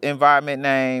his environment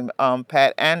named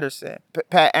Pat Anderson.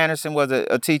 Pat Anderson was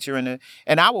a teacher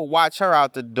and I would watch her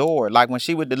out the door. Like when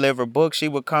she would deliver books, she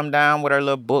would come down with her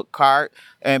little book cart.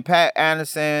 And Pat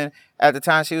Anderson, at the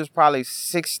time, she was probably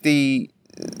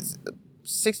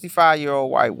 65-year-old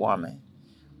white woman.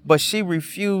 But she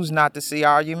refused not to see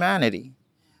our humanity.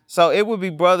 So it would be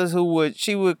brothers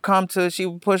she would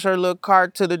push her little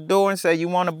cart to the door and say, you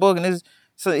want a book? And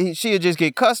she would just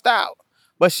get cussed out.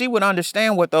 But she would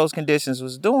understand what those conditions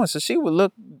was doing. So she would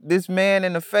look this man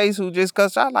in the face who just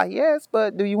cussed out like, yes,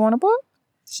 but do you want a book?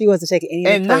 She wasn't taking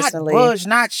anything personally. And not budge,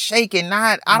 not shaking,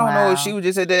 I don't know if she was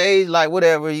just at the age like,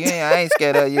 whatever, I ain't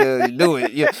scared of you, do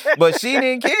it. Yeah. But she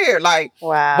didn't care. Like,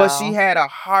 wow. But she had a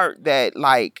heart that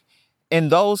like, in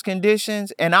those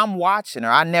conditions, and I'm watching her.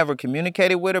 I never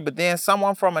communicated with her, but then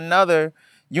someone from another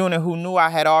unit who knew I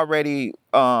had already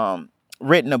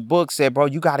written a book said, bro,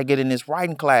 you got to get in this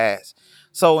writing class.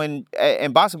 So in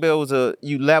Bosqueville,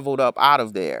 you leveled up out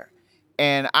of there.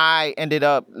 And I ended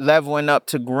up leveling up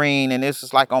to green, and this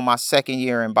is like on my second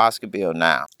year in Bosqueville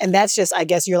now. And that's just, I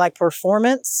guess, you're like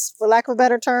performance, for lack of a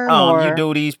better term? You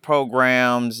do these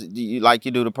programs, you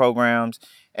do the programs.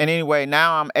 And anyway,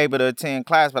 now I'm able to attend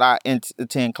class, but I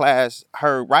attend class,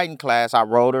 her writing class, I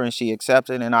wrote her and she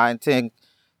accepted, and I attend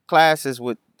classes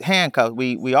with handcuffs.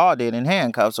 We all did in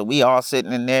handcuffs. So we all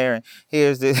sitting in there, and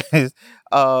here's this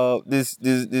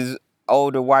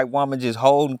older white woman just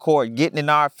holding court, getting in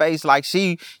our face like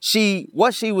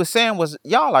what she was saying was,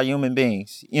 y'all are human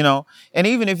beings, and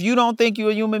even if you don't think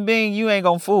you're a human being, you ain't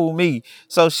gonna fool me.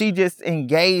 So she just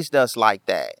engaged us like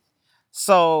that.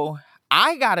 So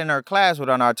I got in her class with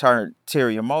an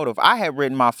ulterior motive. I had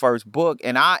written my first book,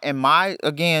 and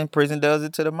again, prison does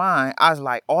it to the mind. I was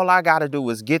like, all I got to do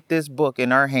is get this book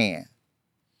in her hand.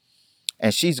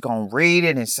 And she's going to read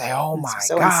it and say, oh my God.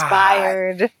 So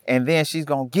inspired. And then she's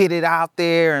going to get it out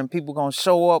there, and people going to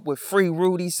show up with free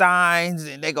Rudy signs,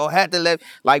 and they going to have to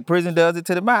like prison does it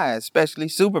to the mind, especially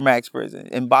Supermax prison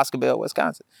in Bosqueville,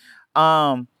 Wisconsin.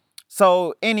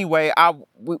 So anyway,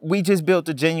 we just built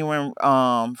a genuine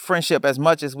friendship as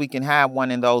much as we can have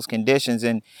one in those conditions.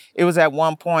 And it was at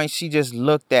one point she just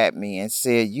looked at me and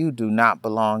said, you do not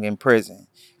belong in prison.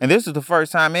 And this is the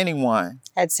first time anyone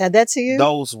had said that to you?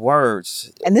 Those words.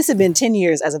 And this had been 10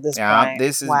 years as of this point.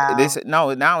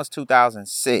 Now it's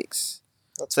 2006.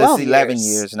 So it's 11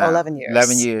 years now. 11 years.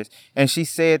 11 years. And she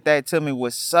said that to me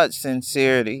with such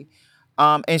sincerity.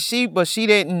 But she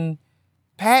didn't,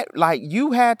 Pat, like,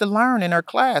 you had to learn in her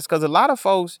class, because a lot of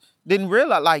folks didn't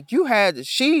realize, like, I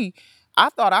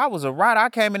thought I was a writer. I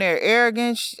came in there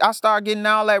arrogant. I started getting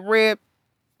all that red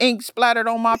ink splattered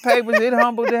on my papers. It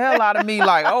humbled the hell out of me,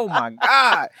 like, oh my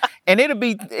God. And it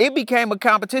became a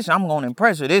competition. I'm going to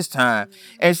impress her this time.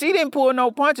 And she didn't pull no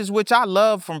punches, which I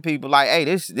love from people. Like, hey,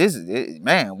 this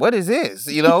man, what is this?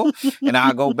 And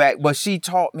I go back. But she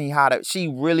taught me she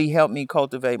really helped me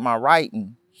cultivate my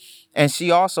writing. And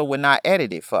she also would not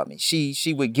edit it for me.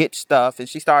 She would get stuff, and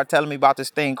she started telling me about this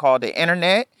thing called the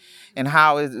internet and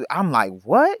I'm like,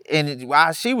 what? And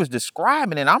while she was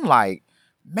describing it, I'm like,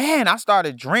 man, I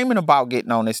started dreaming about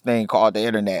getting on this thing called the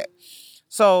internet.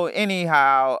 So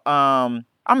anyhow,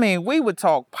 we would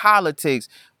talk politics.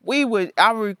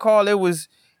 I recall it was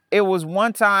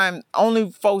one time,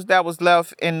 only folks that was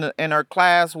left in her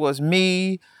class was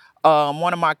me,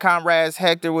 one of my comrades,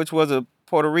 Hector, which was a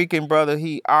Puerto Rican brother.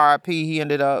 He RIP, he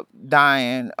ended up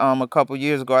dying a couple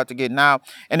years ago after getting out.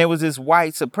 And it was this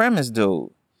white supremacist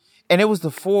dude. And it was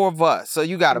the four of us. So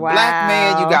you got a black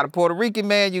man, you got a Puerto Rican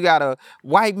man, you got a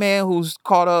white man who's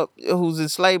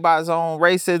enslaved by his own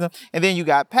racism, and then you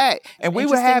got Pat. And we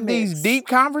would have these deep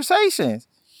conversations.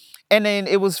 And then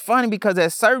it was funny because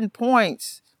at certain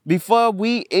points, before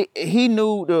he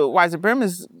knew, the white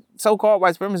supremacist, so-called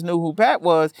white supremacist knew who Pat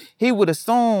was, he would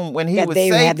assume when he would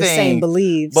say things. They had the same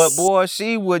beliefs. But boy,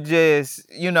 she would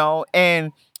just,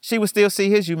 and she would still see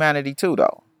his humanity too,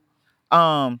 though.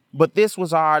 But this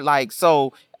was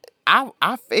so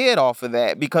I fed off of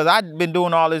that because I'd been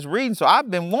doing all this reading. So I've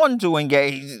been wanting to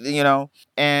engage,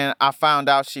 and I found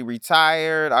out she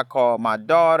retired. I called my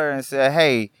daughter and said,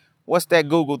 hey, what's that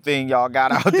Google thing y'all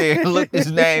got out there? Look this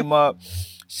name up.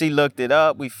 She looked it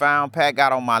up. We found Pat,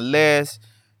 got on my list.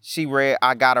 She read,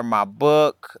 I got her my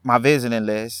book, my visiting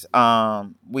list.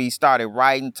 We started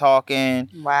writing, talking.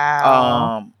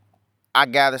 Wow. I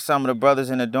gathered some of the brothers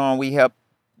in the dorm. We helped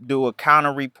do a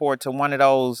counter report to one of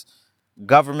those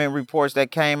government reports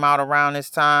that came out around this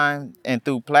time. And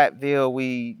through Platteville,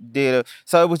 we did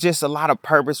so it was just a lot of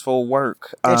purposeful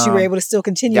work. That you were able to still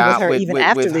continue with her even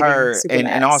after with leaving her, Supermax.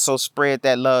 and also spread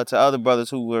that love to other brothers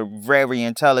who were very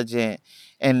intelligent.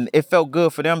 And it felt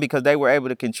good for them because they were able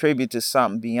to contribute to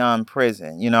something beyond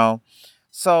prison, you know?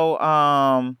 So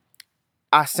I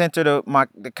sent her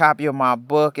the copy of my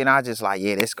book, and I just like,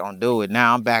 yeah, this gonna do it.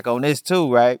 Now I'm back on this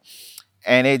too, right?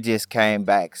 And it just came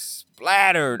back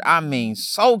splattered. I mean,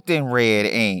 soaked in red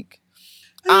ink.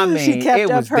 I mean, she kept it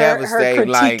up was her devastating.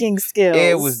 critiquing skills.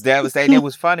 It was devastating. It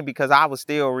was funny because I was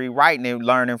still rewriting and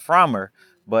learning from her.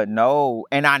 But no,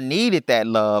 and I needed that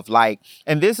love. Like,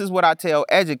 and this is what I tell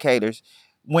educators.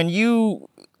 When you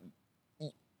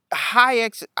high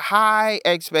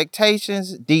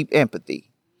expectations, deep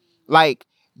empathy. Like,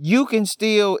 you can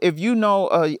still, if you know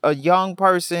a young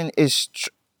person is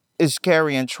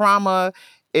carrying trauma,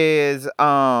 is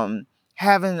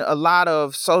having a lot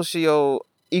of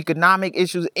socio-economic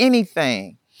issues,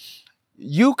 anything,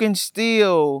 you can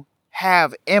still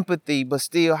have empathy, but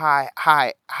still have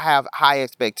high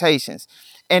expectations.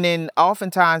 And then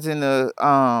oftentimes in the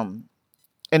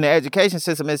education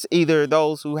system, it's either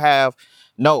those who have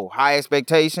no high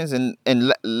expectations and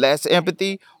less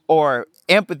empathy, or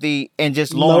empathy and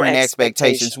just lowering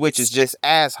expectations, which is just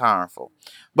as harmful.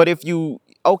 But if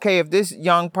this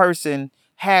young person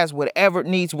has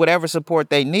whatever support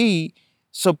they need,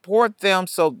 support them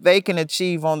so they can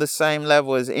achieve on the same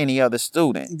level as any other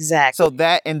student. Exactly. So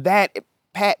that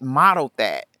Pat modeled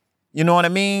that. You know what I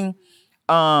mean?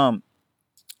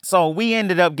 So we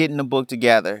ended up getting the book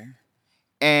together.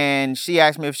 And she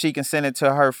asked me if she can send it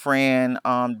to her friend,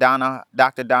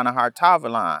 Dr. Donna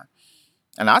Hart-Taverline.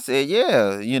 And I said,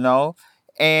 yeah, you know.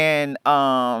 And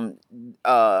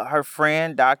her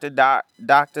friend, Dr. Donna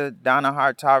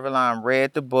Hart-Taverline,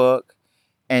 read the book,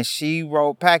 and she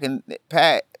wrote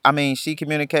she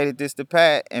communicated this to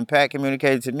Pat, and Pat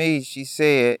communicated to me. She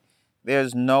said,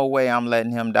 there's no way I'm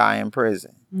letting him die in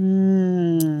prison.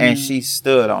 And she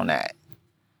stood on that.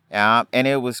 Yeah, and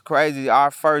it was crazy. Our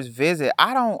first visit,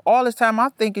 all this time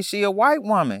I'm thinking she a white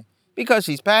woman because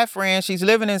she's Pat's friend. She's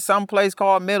living in some place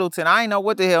called Middleton. I didn't know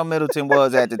what the hell Middleton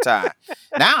was at the time.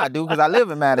 Now I do because I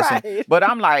live in Madison. Right. But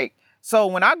I'm like, so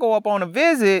when I go up on a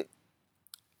visit,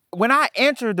 when I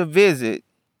entered the visit,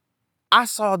 I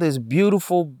saw this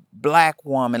beautiful black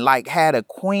woman, like had a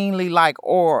queenly like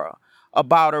aura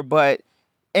about her, but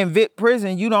in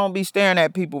prison, you don't be staring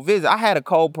at people visit. I had a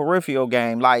cold peripheral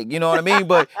game, like, you know what I mean?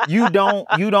 But you don't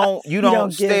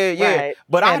stare. Yeah. Right.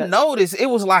 But I noticed it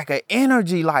was like an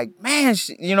energy, like, man,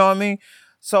 you know what I mean?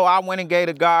 So I went and gave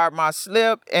the guard my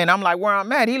slip, and I'm like, where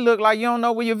I'm at? He looked like, you don't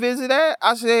know where your visit at?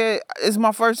 I said, it's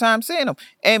my first time seeing him.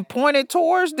 And pointed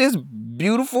towards this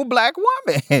beautiful black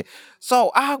woman.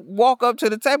 So I walk up to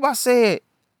the table, I said,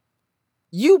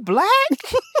 you black?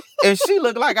 And she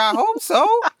looked like, I hope so.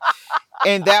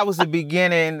 And that was the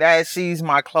beginning. That she's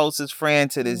my closest friend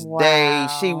to this day.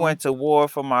 She went to war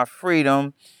for my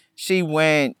freedom. She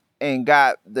went and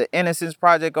got the Innocence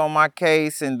Project on my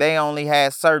case, and they only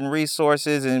had certain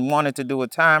resources and wanted to do a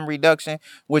time reduction,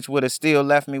 which would have still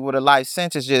left me with a life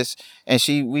sentence.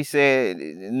 We said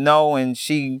no, and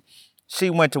she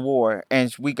went to war,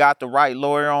 and we got the right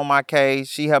lawyer on my case.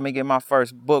 She helped me get my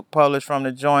first book published from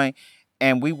the joint,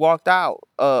 and we walked out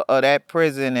of that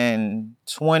prison in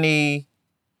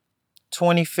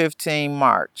 2015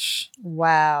 March.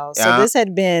 Wow. So this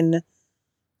had been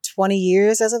 20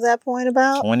 years as of that point,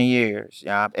 about? 20 years,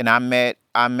 yeah. And I met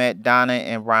Donna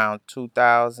in around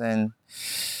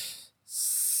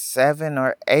 2007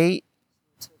 or 8.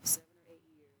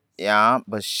 Yeah,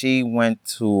 but she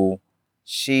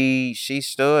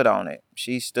stood on it.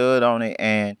 She stood on it,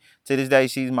 and to this day,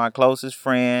 she's my closest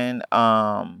friend,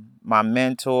 my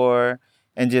mentor,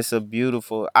 and just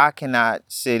I cannot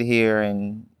sit here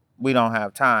and we don't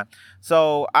have time.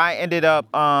 So I ended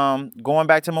up going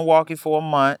back to Milwaukee for a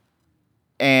month.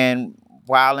 And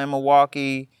while in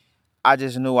Milwaukee, I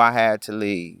just knew I had to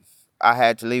leave.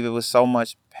 It was so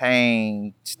much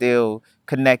pain still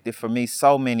connected for me,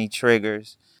 so many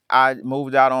triggers. I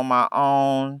moved out on my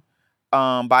own.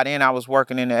 By then, I was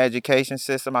working in the education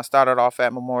system. I started off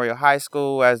at Memorial High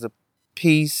School as the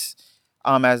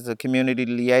community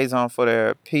liaison for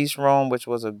their peace room, which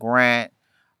was a grant.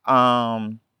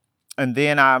 And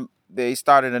then they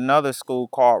started another school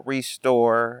called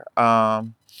Restore,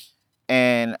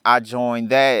 and I joined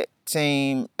that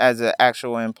team as an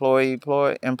actual employee.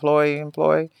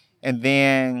 And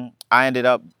then I ended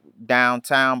up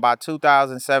downtown by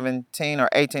 2017 or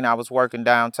 18. I was working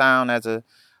downtown as a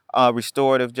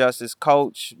restorative justice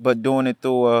coach, but doing it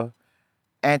through a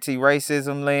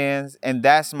anti-racism lens. And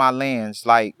that's my lens.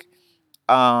 Like,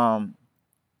 and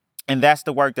that's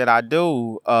the work that I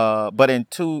do.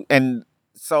 And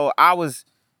so I was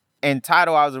in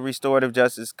title, I was a restorative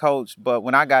justice coach, but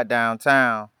when I got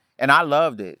downtown, and I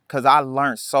loved it because I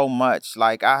learned so much.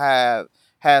 Like, I have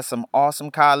had some awesome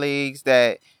colleagues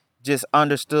that just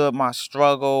understood my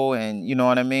struggle, and you know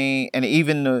what I mean. And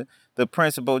even the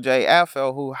principal Jay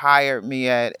Affel, who hired me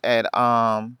at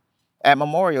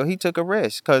Memorial, he took a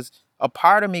risk because a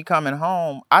part of me coming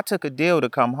home, I took a deal to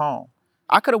come home.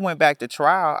 I could have went back to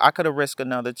trial. I could have risked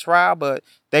another trial, but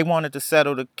they wanted to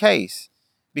settle the case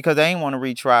because they didn't want to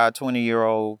retry a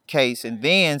 20-year-old case and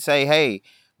then say, hey,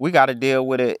 we got to deal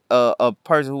with a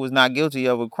person who was not guilty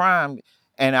of a crime.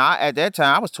 And at that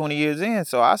time, I was 20 years in.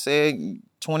 So I said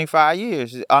 25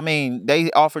 years. I mean,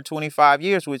 they offered 25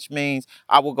 years, which means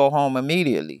I would go home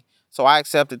immediately. So I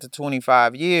accepted the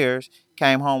 25 years,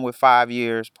 came home with 5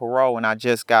 years parole, and I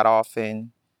just got off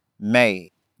in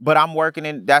May. But I'm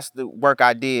working that's the work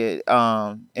I did.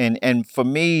 And for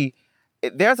me,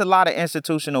 there's a lot of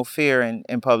institutional fear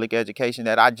in public education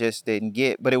that I just didn't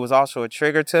get, but it was also a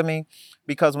trigger to me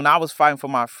because when I was fighting for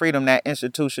my freedom, that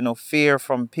institutional fear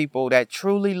from people that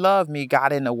truly love me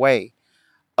got in the way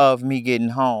of me getting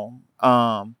home.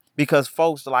 Because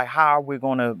folks are like, how are we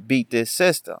going to beat this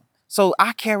system? So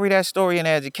I carry that story in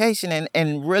education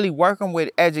and really working with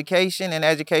education and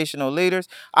educational leaders.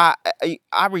 I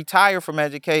retired from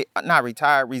resigned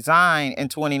in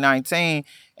 2019.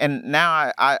 And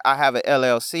now I have an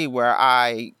LLC where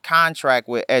I contract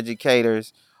with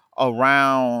educators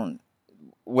around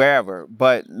wherever,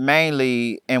 but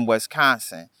mainly in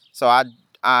Wisconsin. So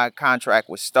I contract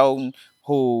with Stoughton,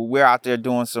 who we're out there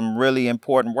doing some really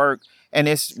important work. And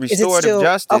it's restorative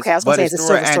justice, okay, I was but say, it's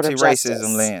through an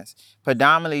anti-racism lens.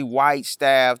 Predominantly white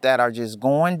staff that are just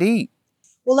going deep.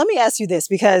 Well, let me ask you this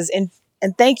because, and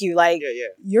thank you, like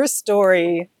your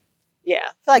story, I feel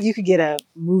like you could get a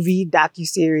movie,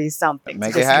 docuseries, something.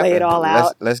 Make to just it happen. Lay it all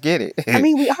out. Let's get it. I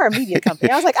mean, we are a media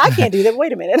company. I was like, I can't do that.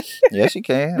 Wait a minute. Yes, you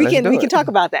can. we can talk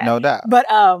about that. No doubt. But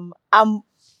I'm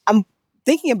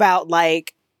thinking about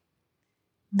like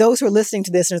those who are listening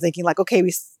to this and are thinking like, okay,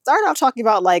 we started off talking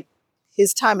about like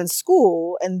his time in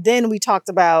school, and then we talked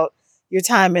about your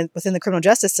time within the criminal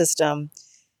justice system.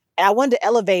 And I wanted to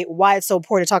elevate why it's so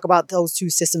important to talk about those two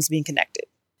systems being connected.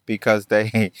 Because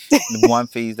one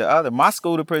feeds the other. My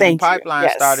school to prison pipeline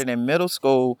started in middle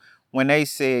school when they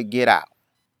said, get out.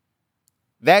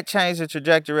 That changed the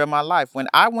trajectory of my life. When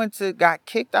I got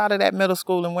kicked out of that middle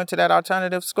school and went to that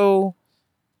alternative school,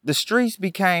 the streets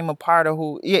became a part of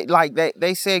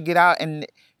they said, get out. And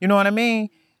you know what I mean?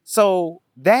 So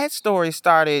that story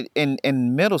started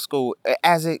in middle school,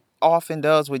 as it often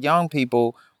does with young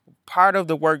people. Part of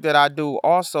the work that I do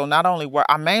also,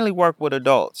 I mainly work with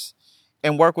adults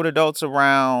and work with adults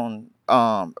around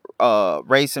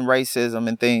race and racism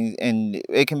and things. And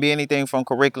it can be anything from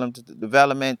curriculum to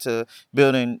development to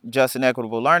building just and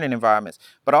equitable learning environments.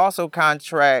 But I also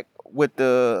contract with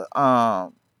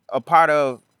a part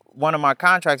of one of my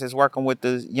contracts is working with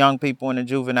the young people in the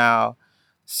juvenile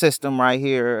system right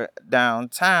here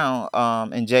downtown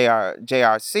in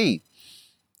JRC.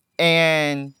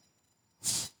 And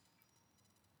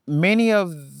many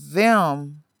of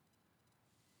them,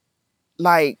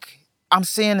 like, I'm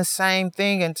seeing the same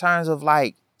thing in terms of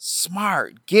like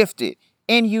smart, gifted,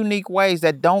 in unique ways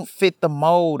that don't fit the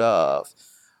mold of,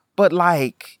 but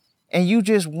like, and you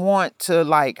just want to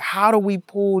like, how do we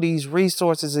pull these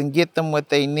resources and get them what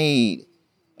they need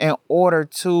in order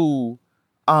to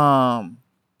not,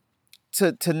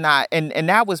 and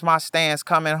that was my stance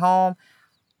coming home.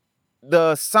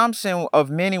 The assumption of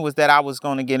many was that I was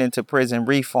going to get into prison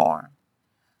reform.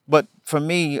 But for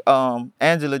me,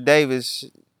 Angela Davis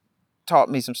taught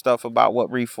me some stuff about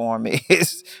what reform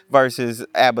is versus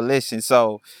abolition.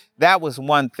 So that was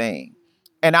one thing.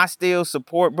 And I still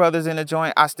support Brothers in the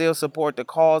Joint. I still support the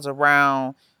cause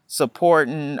around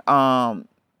supporting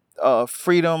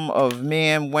freedom of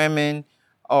men, women,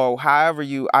 or however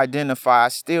you identify. I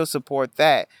still support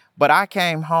that. But I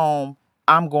came home,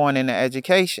 I'm going into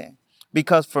education.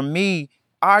 Because for me,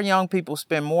 our young people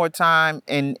spend more time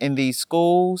in these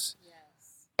schools,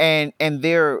 and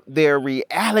their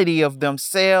reality of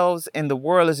themselves and the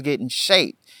world is getting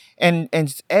shaped. And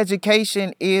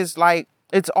education is like,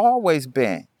 it's always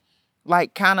been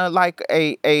like kind of like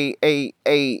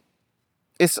it's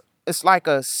like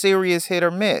a serious hit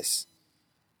or miss.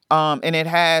 And it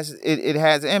has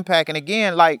impact. And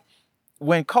again, like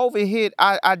when COVID hit,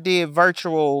 I did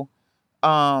virtual.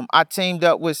 I teamed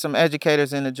up with some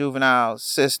educators in the juvenile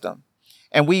system,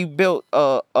 and we built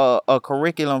a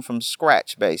curriculum from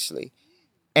scratch, basically.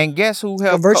 And guess who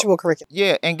helped? A virtual curriculum.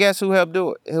 Yeah, and guess who helped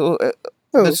do it? Who?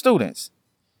 The students.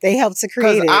 They helped to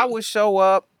create it. I would show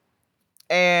up,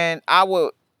 and I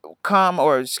would come,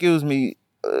 or excuse me,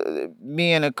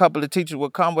 me and a couple of teachers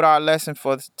would come with our lesson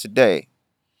for today.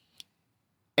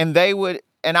 And I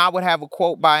would have a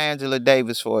quote by Angela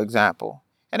Davis, for example.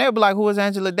 And they'd be like, who is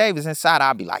Angela Davis? Inside,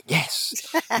 I'd be like,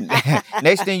 yes.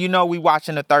 Next thing you know, we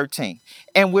watching the 13th.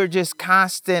 And we're just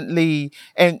constantly,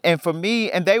 and for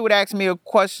me, and they would ask me a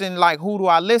question like, who do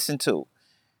I listen to?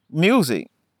 Music.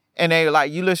 And they were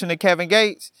like, you listen to Kevin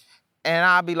Gates? And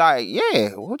I'd be like, yeah,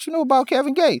 what you know about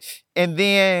Kevin Gates? And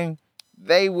then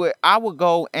I would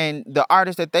go, and the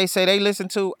artists that they say they listen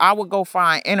to, I would go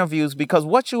find interviews, because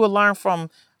what you will learn from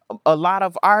a lot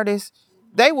of artists,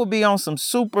 they will be on some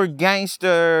super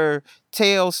gangster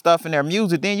tale stuff in their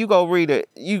music. Then you go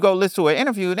listen to an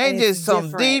interview, and they just some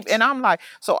different. Deep. And I'm like,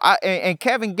 and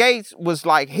Kevin Gates was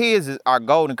like, his are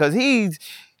golden, because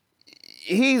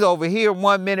he's over here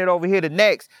 1 minute, over here the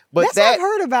next. But that's what I've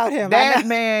heard about him. That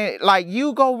man, like,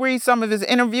 you go read some of his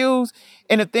interviews,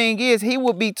 and the thing is, he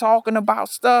would be talking about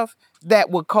stuff that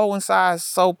would coincide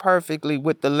so perfectly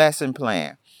with the lesson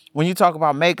plan. When you talk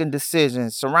about making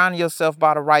decisions, surrounding yourself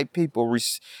by the right people,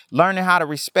 learning how to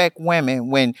respect women,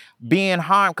 when being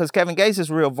harmed, because Kevin Gates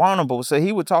is real vulnerable. So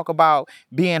he would talk about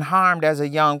being harmed as a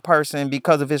young person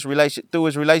because of through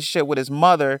his relationship with his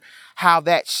mother, how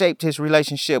that shaped his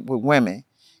relationship with women,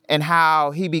 and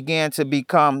how he began to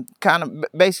become kind of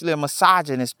basically a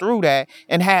misogynist through that,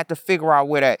 and had to figure out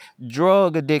where that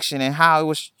drug addiction and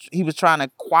how he was trying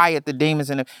to quiet the demons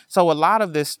in it. So a lot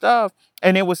of this stuff,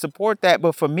 and it would support that.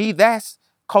 But for me, that's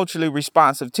culturally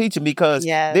responsive teaching, because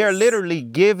they're literally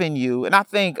giving you, and I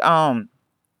think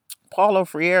Paulo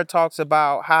Freire talks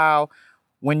about how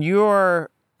when you're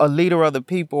a leader of the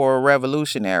people or a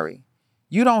revolutionary,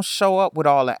 you don't show up with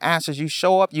all the answers. You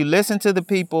show up, you listen to the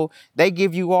people, they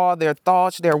give you all their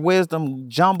thoughts, their wisdom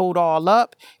jumbled all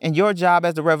up. And your job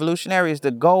as the revolutionary is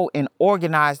to go and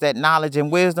organize that knowledge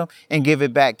and wisdom and give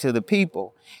it back to the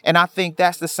people. And I think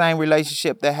that's the same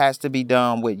relationship that has to be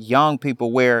done with young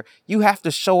people, where you have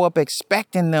to show up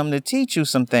expecting them to teach you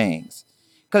some things.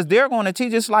 Because they're going to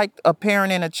teach, just like a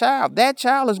parent and a child. That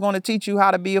child is going to teach you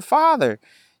how to be a father.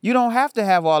 You don't have to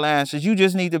have all the answers. You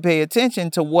just need to pay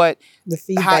attention to what the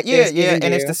feedback is.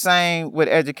 And it's the same with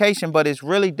education, but it's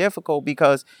really difficult,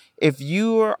 because if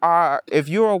you're an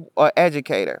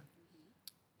educator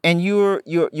and you're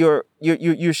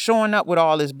showing up with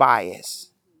all this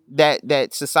bias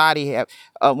that society have,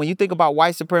 when you think about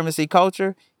white supremacy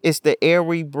culture, it's the air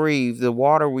we breathe, the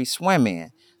water we swim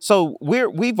in. So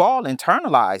we've all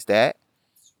internalized that.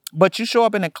 But you show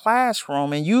up in a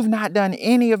classroom and you've not done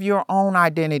any of your own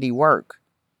identity work.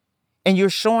 And you're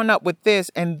showing up with this.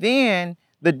 And then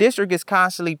the district is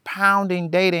constantly pounding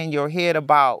data in your head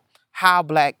about how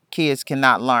Black kids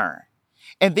cannot learn.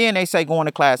 And then they say, go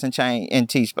into class and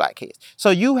teach Black kids.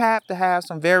 So you have to have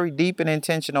some very deep and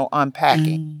intentional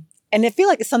unpacking. And I feel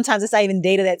like sometimes it's not even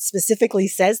data that specifically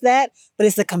says that, but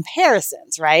it's the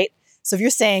comparisons, right? So if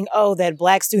you're saying, that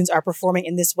Black students are performing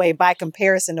in this way by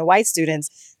comparison to white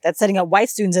students, that's setting up white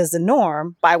students as the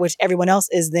norm by which everyone else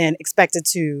is then expected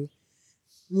to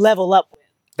level up with.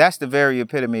 That's the very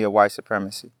epitome of white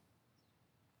supremacy.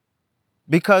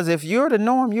 Because if you're the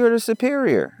norm, you're the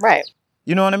superior. Right.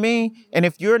 You know what I mean? And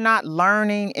if you're not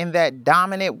learning in that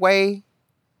dominant way,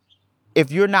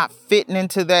 if you're not fitting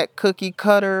into that cookie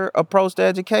cutter approach to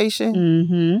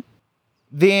education,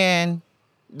 then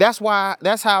that's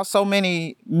how so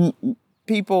many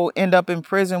people end up in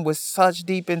prison with such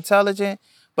deep intelligence,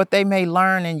 but they may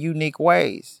learn in unique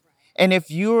ways. And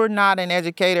if you're not an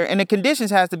educator, and the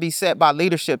conditions has to be set by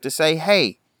leadership to say,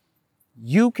 hey,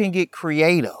 you can get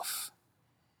creative,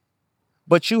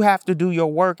 but you have to do your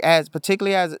work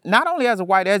particularly as not only as a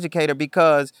white educator,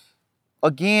 because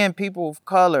again, people of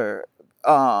color,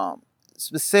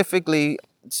 specifically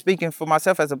speaking for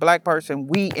myself as a Black person,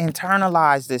 we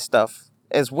internalize this stuff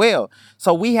as well.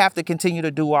 So we have to continue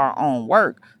to do our own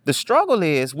work. The struggle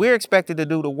is we're expected to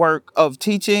do the work of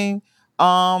teaching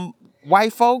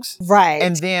white folks. Right.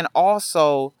 And then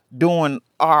also doing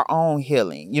our own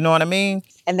healing. You know what I mean?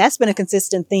 And that's been a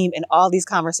consistent theme in all these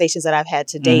conversations that I've had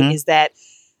to date, is that,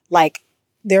 like,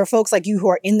 there are folks like you who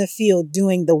are in the field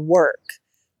doing the work,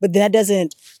 but that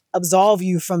doesn't absolve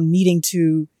you from needing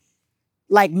to,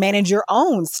 like, manage your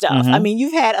own stuff. I mean,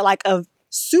 you've had like a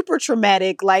super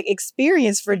traumatic like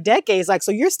experience for decades. Like,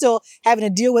 so you're still having to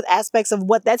deal with aspects of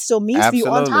what that still means for you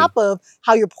on top of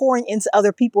how you're pouring into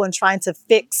other people and trying to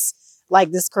fix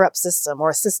like this corrupt system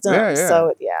or system. Yeah, yeah.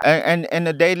 So yeah. And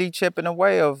the daily chipping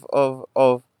away of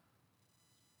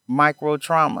micro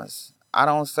traumas. I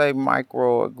don't say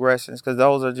microaggressions because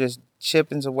those are just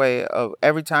chippings away of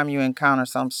every time you encounter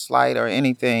some slight or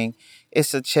anything,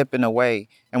 it's a chipping away.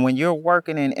 And when you're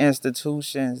working in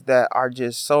institutions that are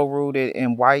just so rooted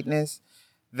in whiteness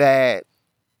that,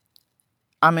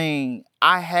 I mean,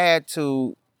 I had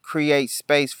to create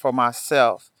space for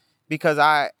myself because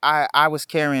I was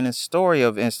carrying a story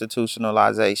of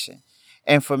institutionalization.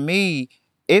 And for me,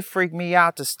 it freaked me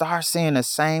out to start seeing the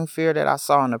same fear that I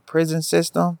saw in the prison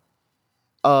system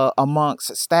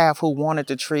amongst staff who wanted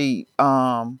to treat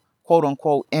quote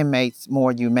unquote inmates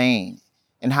more humane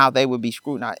and how they would be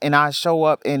scrutinized. And I show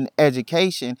up in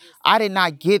education. I did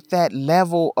not get that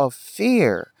level of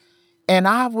fear. And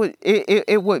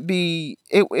it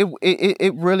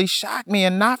really shocked me,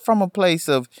 and not from a place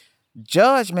of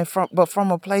judgment, but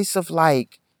from a place of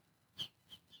like,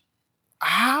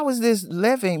 how is this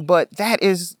living? But that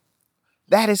is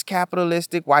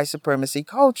capitalistic white supremacy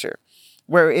culture,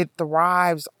 where it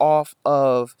thrives off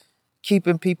of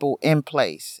keeping people in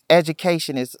place.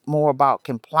 Education is more about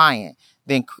compliant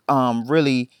than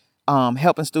really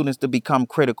helping students to become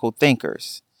critical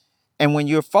thinkers. And when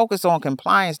you're focused on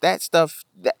compliance, that stuff,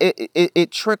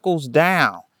 it trickles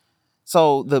down.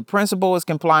 So the principal is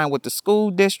complying with the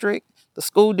school district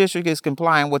is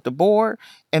complying with the board,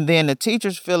 and then the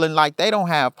teachers feeling like they don't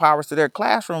have power, so their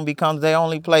classroom becomes their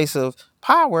only place of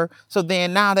power. So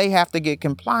then now they have to get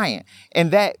compliant.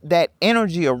 And that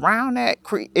energy around that,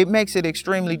 it makes it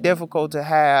extremely difficult to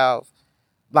have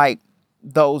like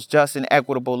those just and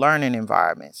equitable learning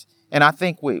environments. And I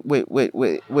think with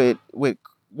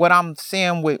what I'm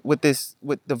seeing with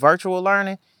the virtual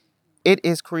learning, it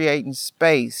is creating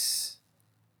space,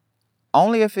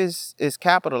 only if it's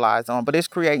capitalized on, but it's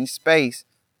creating space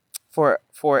for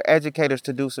educators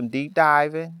to do some deep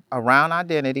diving around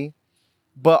identity,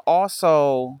 but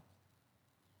also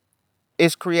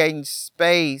it's creating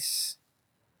space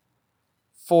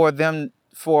for them,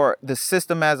 for the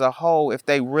system as a whole, if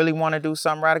they really want to do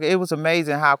something radical. It was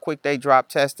amazing how quick they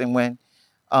dropped testing when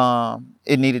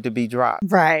it needed to be dropped.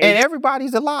 Right. And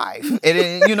everybody's alive.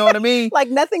 And you know what I mean? Like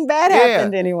nothing bad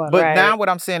happened to anyone. But right. now what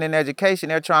I'm seeing in education,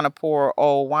 they're trying to pour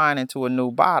old wine into a new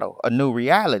bottle, a new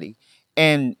reality.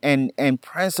 And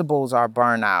principals are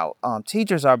burnt out.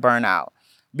 Teachers are burnt out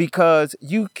because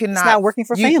you cannot. It's not working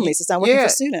for families. It's not working for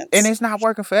students. And it's not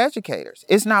working for educators.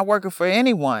 It's not working for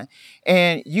anyone.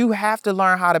 And you have to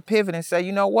learn how to pivot and say,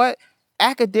 you know what?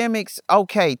 Academics,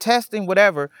 okay, testing,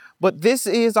 whatever, but this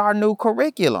is our new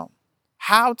curriculum.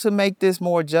 How to make this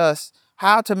more just,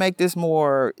 how to make this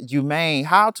more humane,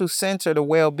 how to center the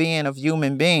well-being of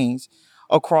human beings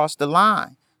across the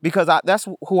line. Because that's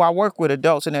who I work with,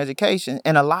 adults in education,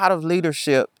 and a lot of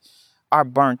leadership are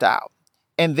burnt out.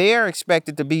 And they're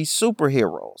expected to be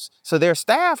superheroes. So their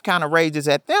staff kind of rages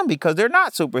at them because they're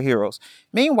not superheroes.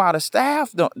 Meanwhile, the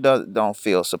staff don't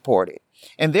feel supported.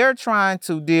 And they're trying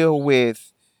to deal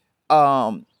with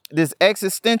this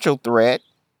existential threat.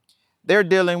 They're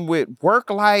dealing with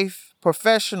work life,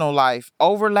 professional life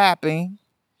overlapping.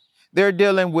 They're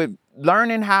dealing with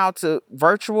learning how to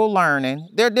virtual learning.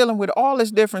 They're dealing with all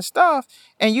this different stuff.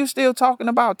 And you still talking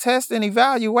about tests and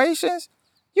evaluations?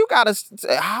 You got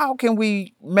to, how can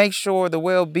we make sure the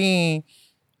well-being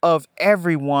of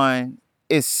everyone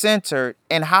is centered?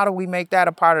 And how do we make that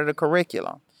a part of the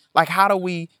curriculum? Like, how do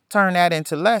we turn that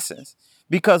into lessons?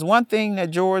 Because one thing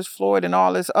that George Floyd and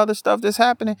all this other stuff that's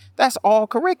happening, that's all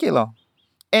curriculum.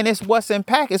 And it's what's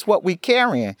impact, it's what we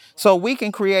carrying. So we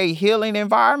can create healing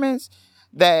environments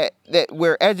that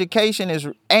where education is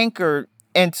anchored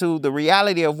into the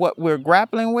reality of what we're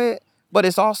grappling with, but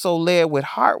it's also led with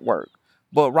hard work.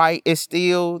 But right, it's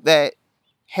still that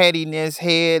headiness,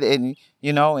 head, and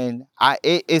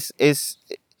it's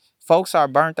folks are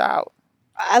burnt out.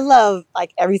 I love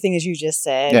like everything as you just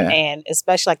said, and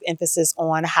especially like the emphasis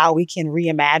on how we can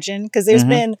reimagine. Because there's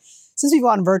been, since we've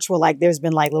gone virtual, like there's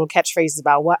been like little catchphrases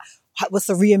about what's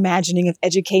the reimagining of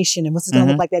education and what's it going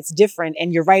to look like that's different.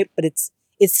 And you're right, but it's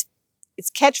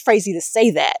catchphrasy to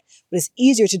say that, but it's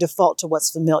easier to default to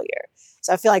what's familiar.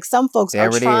 So I feel like some folks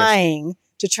are trying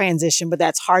to transition, but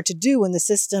that's hard to do when the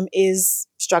system is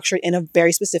structured in a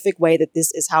very specific way that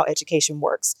this is how education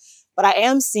works. But I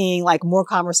am seeing like more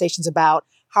conversations about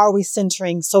how are we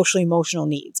centering social emotional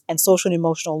needs and social and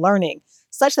emotional learning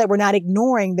such that we're not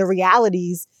ignoring the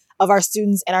realities of our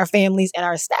students and our families and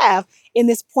our staff in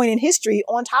this point in history,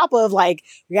 on top of like,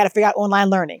 we got to figure out online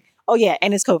learning. Oh yeah,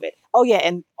 and it's COVID. Oh yeah,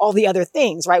 and all the other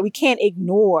things, right? We can't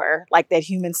ignore like that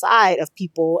human side of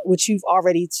people, which you've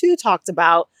already too talked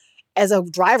about as a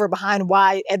driver behind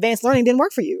why advanced learning didn't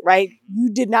work for you, right? You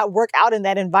did not work out in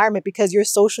that environment because your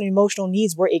social and emotional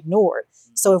needs were ignored.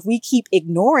 So if we keep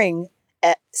ignoring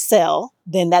SEL,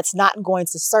 then that's not going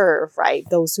to serve, right,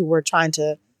 those who were trying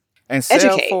to And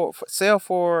educate. sell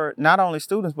for not only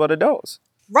students but adults.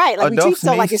 Right, like we treat Adults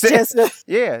SEL like need it's just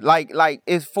yeah, like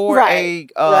it's for right,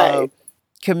 right.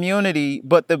 community,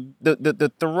 but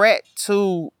the threat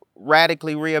to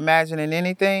radically reimagining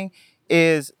anything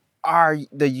is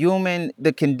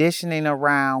the conditioning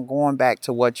around going back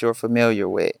to what you're familiar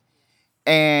with.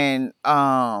 And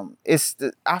I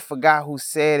forgot who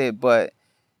said it, but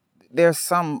there's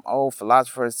some old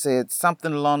philosopher that said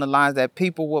something along the lines that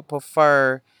people would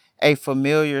prefer a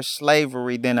familiar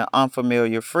slavery than an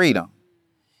unfamiliar freedom,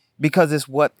 because it's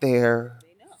what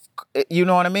you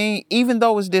know what I mean? Even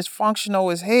though it's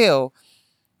dysfunctional as hell.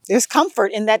 There's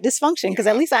comfort in that dysfunction because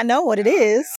at least I know what it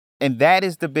is. And that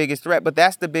is the biggest threat. But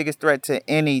that's the biggest threat to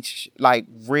any like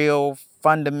real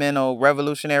fundamental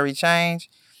revolutionary change,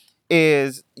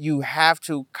 is you have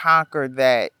to conquer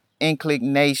that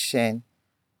inclination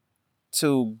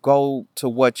to go to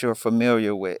what you're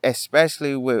familiar with,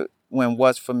 especially when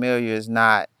what's familiar is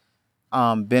not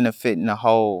benefiting the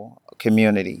whole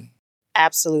community.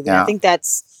 Absolutely. Yeah. I think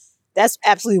that's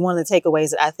absolutely one of the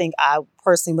takeaways that I think I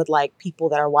personally would like people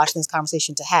that are watching this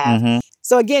conversation to have. Mm-hmm.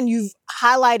 So again, you've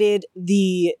highlighted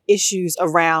the issues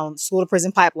around school to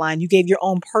prison pipeline. You gave your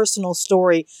own personal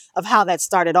story of how that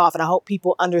started off. And I hope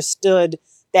people understood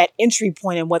that entry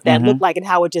point and what that Mm-hmm. looked like and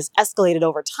how it just escalated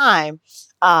over time.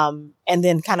 And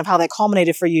then kind of how that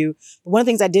culminated for you. But one of the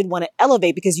things I did want to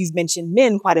elevate, because you've mentioned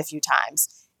men quite a few times,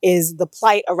 is the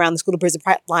plight around the school to prison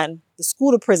pipeline. The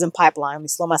school to prison pipeline, let me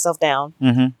slow myself down,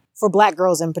 Mm-hmm. for Black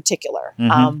girls in particular,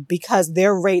 Mm-hmm. because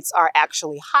their rates are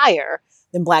actually higher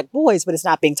than Black boys, but it's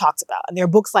not being talked about. And there are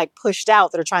books like Pushed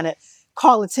Out that are trying to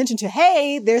call attention to,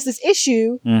 hey, there's this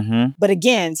issue. Mm-hmm. But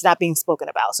again, it's not being spoken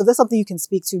about. So that's something you can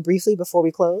speak to briefly before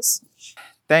we close.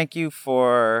 Thank you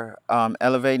for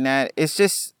elevating that.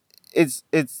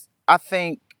 I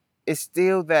think it's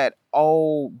still that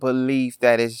old belief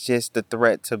that it's just the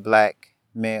threat to Black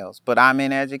males. But I'm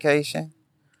in education.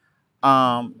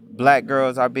 Black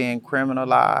girls are being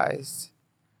criminalized.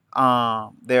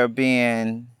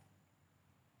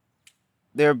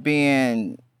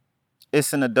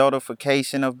 It's an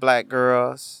adultification of Black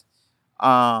girls.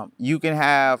 I've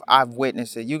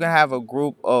witnessed it. You can have a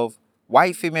group of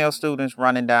white female students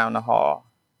running down the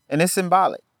hall, and it's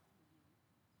symbolic.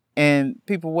 And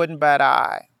people wouldn't bat an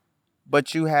eye.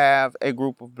 But you have a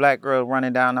group of Black girls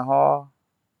running down the hall,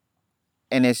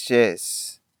 and it's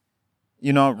just,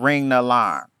 ring the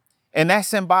alarm. And that's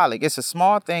symbolic. It's a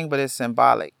small thing, but it's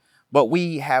symbolic. But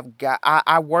we have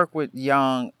I work with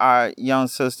our young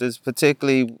sisters,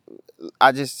 particularly.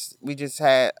 We just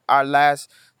had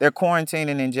they're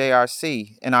quarantining in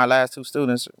JRC, and our last two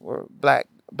students were black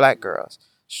girls,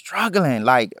 struggling,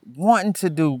 like wanting to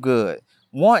do good,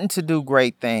 wanting to do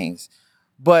great things.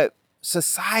 But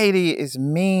society is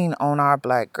mean on our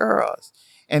Black girls,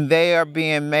 and they are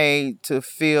being made to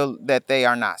feel that they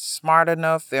are not smart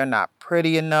enough, they're not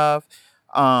pretty enough.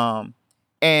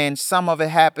 And some of it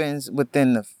happens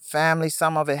within the family,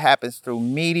 some of it happens through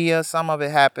media, some of it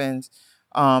happens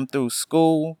through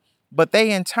school, but they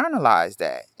internalize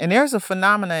that. And there's a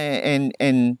phenomenon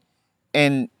in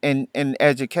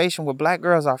education where Black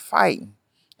girls are fighting,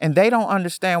 and they don't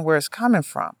understand where it's coming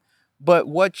from. But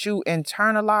what you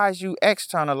internalize, you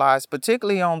externalize,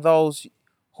 particularly on those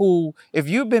who, if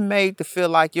you've been made to feel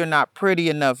like you're not pretty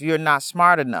enough, you're not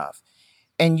smart enough,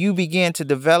 and you begin to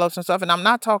develop some stuff. And I'm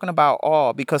not talking about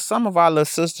all, because some of our little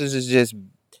sisters is just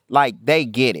like, they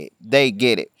get it.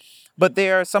 But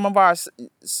there are some of our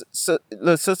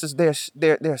little sisters,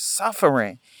 they're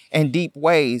suffering in deep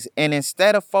ways. And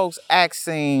instead of folks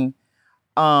asking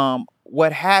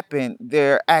what happened,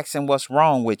 they're asking what's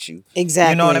wrong with you.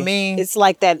 Exactly. You know what I mean? It's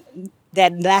like that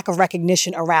lack of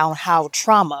recognition around how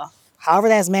trauma, however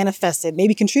that's manifested, may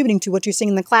be contributing to what you're seeing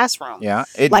in the classroom. Yeah,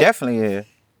 it definitely is.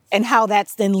 And how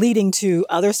that's then leading to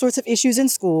other sorts of issues in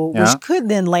school, which could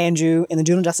then land you in the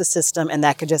juvenile justice system, and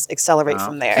that could just accelerate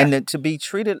from there. And to be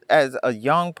treated as a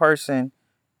young person,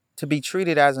 to be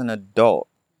treated as an adult,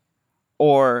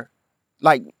 or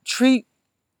like treat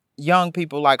young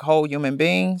people like whole human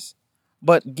beings,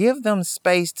 but give them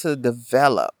space to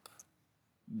develop.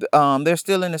 They're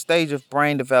still in the stage of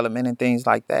brain development and things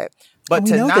like that. But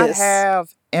to not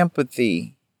have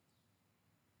empathy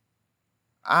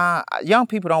Young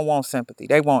people don't want sympathy.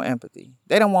 They want empathy.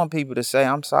 They don't want people to say,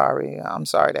 I'm sorry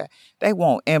that. They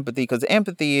want empathy, because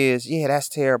empathy is, yeah, that's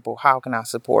terrible. How can I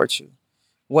support you?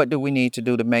 What do we need to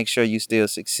do to make sure you still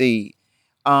succeed?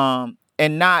 And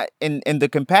not, and the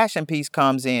compassion piece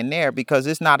comes in there, because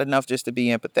it's not enough just to be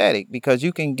empathetic, because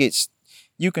you can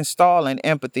stall in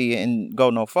empathy and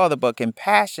go no further. But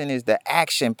compassion is the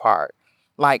action part.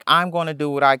 Like, I'm going to do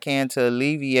what I can to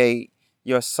alleviate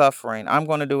your suffering. I'm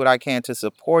going to do what I can to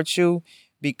support you,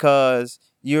 because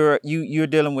you're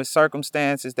dealing with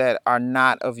circumstances that are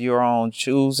not of your own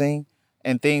choosing,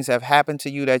 and things have happened to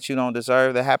you that you don't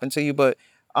deserve to happen to you. But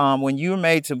when you're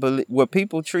made to believe, where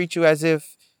people treat you as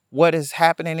if what is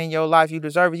happening in your life you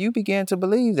deserve it, you begin to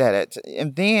believe that,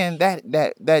 and then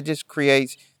that just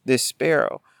creates this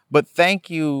spiral. But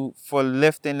thank you for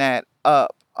lifting that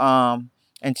up.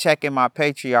 And checking my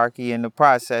patriarchy in the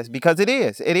process, because it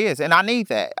is, and I need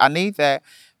that.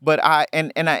 But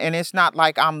and it's not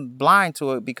like I'm blind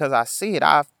to it, because I see it.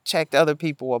 I've checked other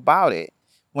people about it.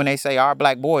 When they say our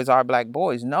black boys,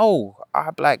 no,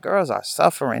 our black girls are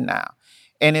suffering now,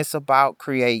 and it's about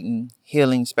creating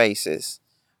healing spaces,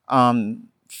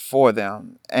 for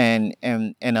them, and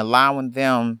allowing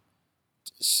them,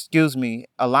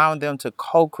 allowing them to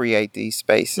co-create these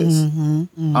spaces.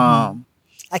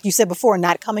 Like you said before,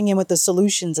 not coming in with the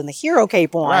solutions and the hero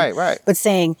cape on, right. but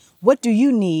saying, what do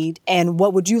you need and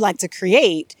what would you like to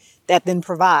create that then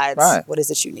provides what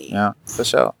is it you need? Yeah, for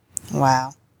sure.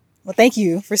 Wow. Well, thank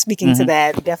you for speaking to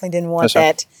that. Definitely didn't want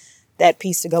that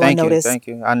piece to go unnoticed. Thank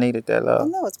you. I needed that love.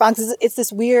 No, it's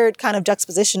this weird kind of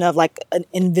juxtaposition of like an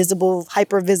invisible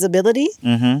hyper-visibility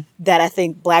that I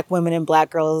think Black women and Black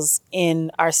girls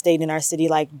in our state and our city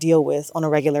like deal with on a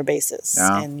regular basis.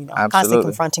 Yeah, and absolutely. Constantly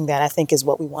confronting that, I think, is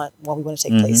what we want to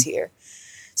take place here.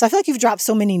 So I feel like you've dropped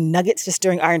so many nuggets just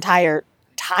during our entire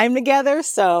time together.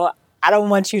 So I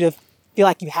don't want you to feel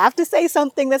like you have to say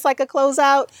something that's like a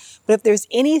closeout. But if there's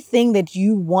anything that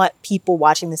you want people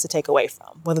watching this to take away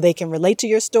from, whether they can relate to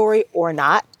your story or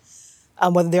not,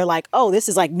 whether they're like, oh, this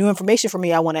is like new information for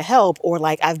me, I want to help, or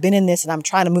like I've been in this and I'm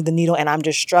trying to move the needle and I'm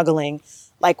just struggling,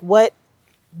 like what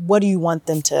do you want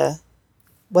them to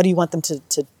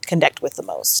connect with the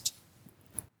most?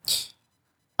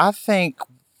 I think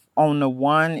on the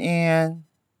one end,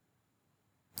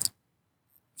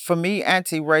 for me,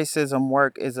 anti-racism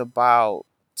work is about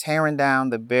tearing down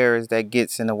the barriers that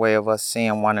gets in the way of us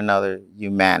seeing one another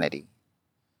humanity.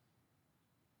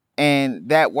 And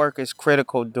that work is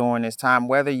critical during this time,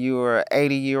 whether you're an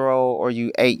 80-year-old or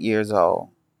you 8 years old.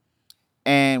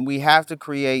 And we have to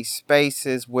create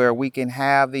spaces where we can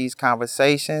have these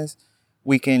conversations.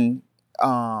 We can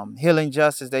healing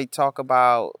justice. They talk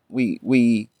about we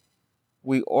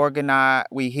organize,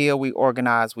 we heal, we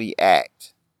organize, we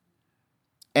act.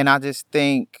 And I just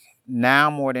think now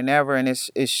more than ever, and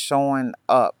it's showing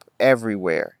up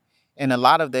everywhere. And a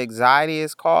lot of the anxiety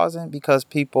is causing because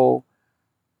people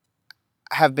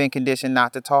have been conditioned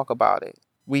not to talk about it.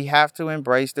 We have to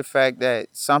embrace the fact that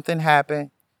something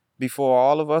happened before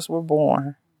all of us were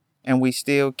born, and we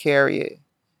still carry it.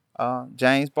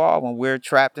 James Baldwin, we're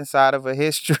trapped inside of a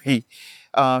history.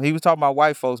 He was talking about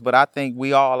white folks, but I think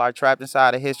we all are trapped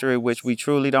inside a history which we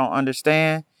truly don't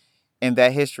understand. And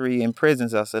that history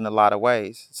imprisons us in a lot of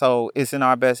ways. So it's in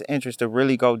our best interest to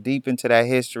really go deep into that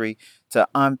history, to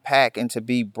unpack and to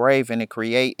be brave and to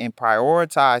create and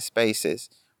prioritize spaces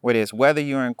where there's, whether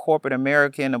you're in corporate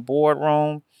America in the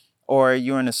boardroom or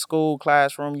you're in a school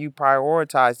classroom, you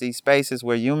prioritize these spaces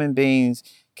where human beings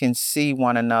can see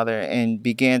one another and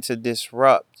begin to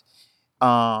disrupt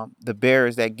the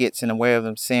barriers that gets in the way of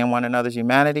them seeing one another's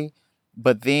humanity.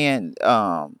 But then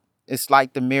it's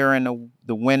like the mirror in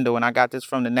the window. And I got this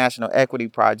from the National Equity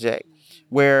Project,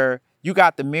 where you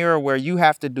got the mirror where you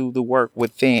have to do the work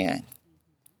within.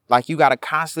 Like you got to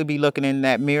constantly be looking in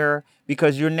that mirror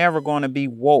because you're never going to be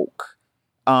woke.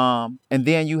 And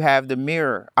then you have the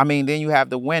mirror. Then you have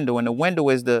the window, and the window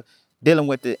is dealing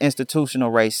with the institutional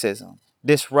racism,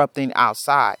 disrupting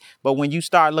outside. But when you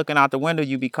start looking out the window,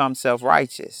 you become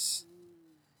self-righteous.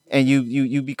 And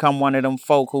you become one of them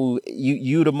folk who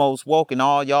you the most woke and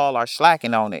all y'all are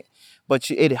slacking on it.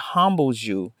 But it humbles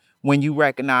you when you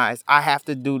recognize I have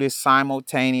to do this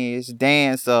simultaneous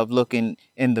dance of looking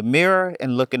in the mirror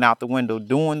and looking out the window,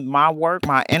 doing my work,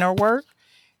 my inner work.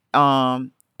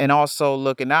 And also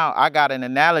looking out. I got an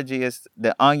analogy as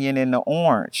the onion and the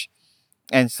orange.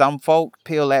 And some folk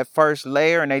peel that first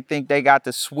layer and they think they got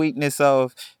the sweetness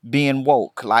of being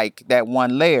woke, like that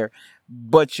one layer.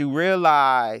 But you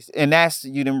realize, and that's,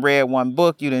 you done read one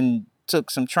book, you done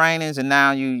took some trainings and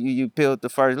now you peeled the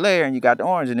first layer and you got the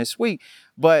orange and it's sweet.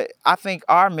 But I think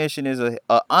our mission is a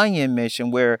onion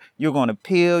mission where you're going to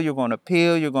peel, you're going to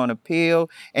peel, you're going to peel,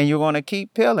 and you're going to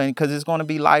keep peeling because it's going to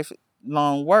be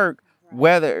lifelong work,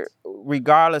 whether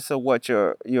regardless of what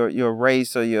your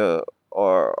race or your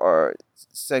or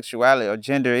sexuality or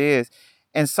gender is.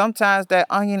 And sometimes that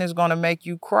onion is going to make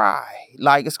you cry.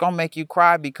 Like, it's going to make you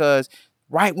cry because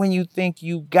right when you think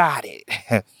you got it,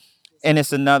 and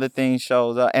it's another thing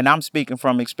shows up. And I'm speaking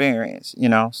from experience,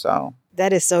 so.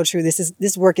 That is so true.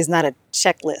 This work is not a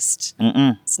checklist.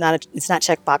 Mm-mm. It's not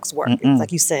checkbox work. Mm-mm. It's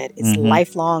like you said, it's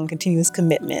lifelong, continuous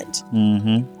commitment.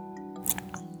 Mm-hmm.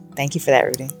 Thank you for that,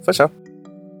 Rudy. For sure.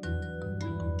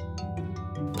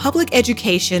 Public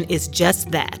education is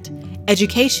just that,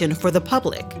 education for the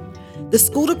public. The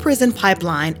school-to-prison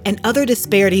pipeline and other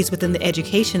disparities within the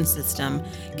education system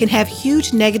can have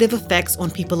huge negative effects on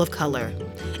people of color,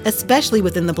 especially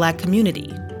within the Black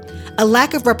community. A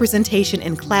lack of representation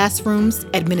in classrooms,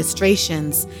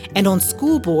 administrations, and on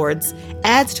school boards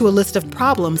adds to a list of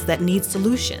problems that need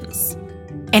solutions.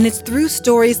 And it's through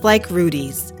stories like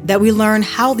Rudy's that we learn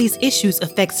how these issues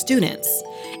affect students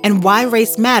and why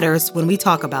race matters when we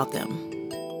talk about them.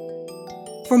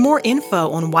 For more info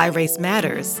on why race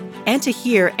matters, and to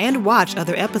hear and watch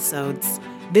other episodes,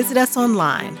 visit us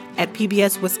online at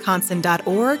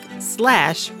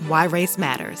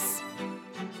pbswisconsin.org/whyracematters.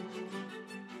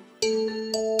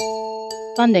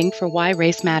 Funding for Why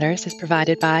Race Matters is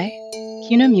provided by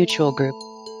CUNA Mutual Group,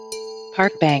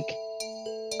 Park Bank,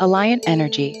 Alliant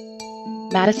Energy,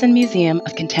 Madison Museum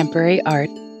of Contemporary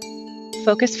Art,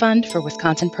 Focus Fund for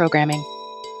Wisconsin Programming,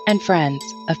 and Friends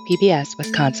of PBS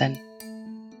Wisconsin.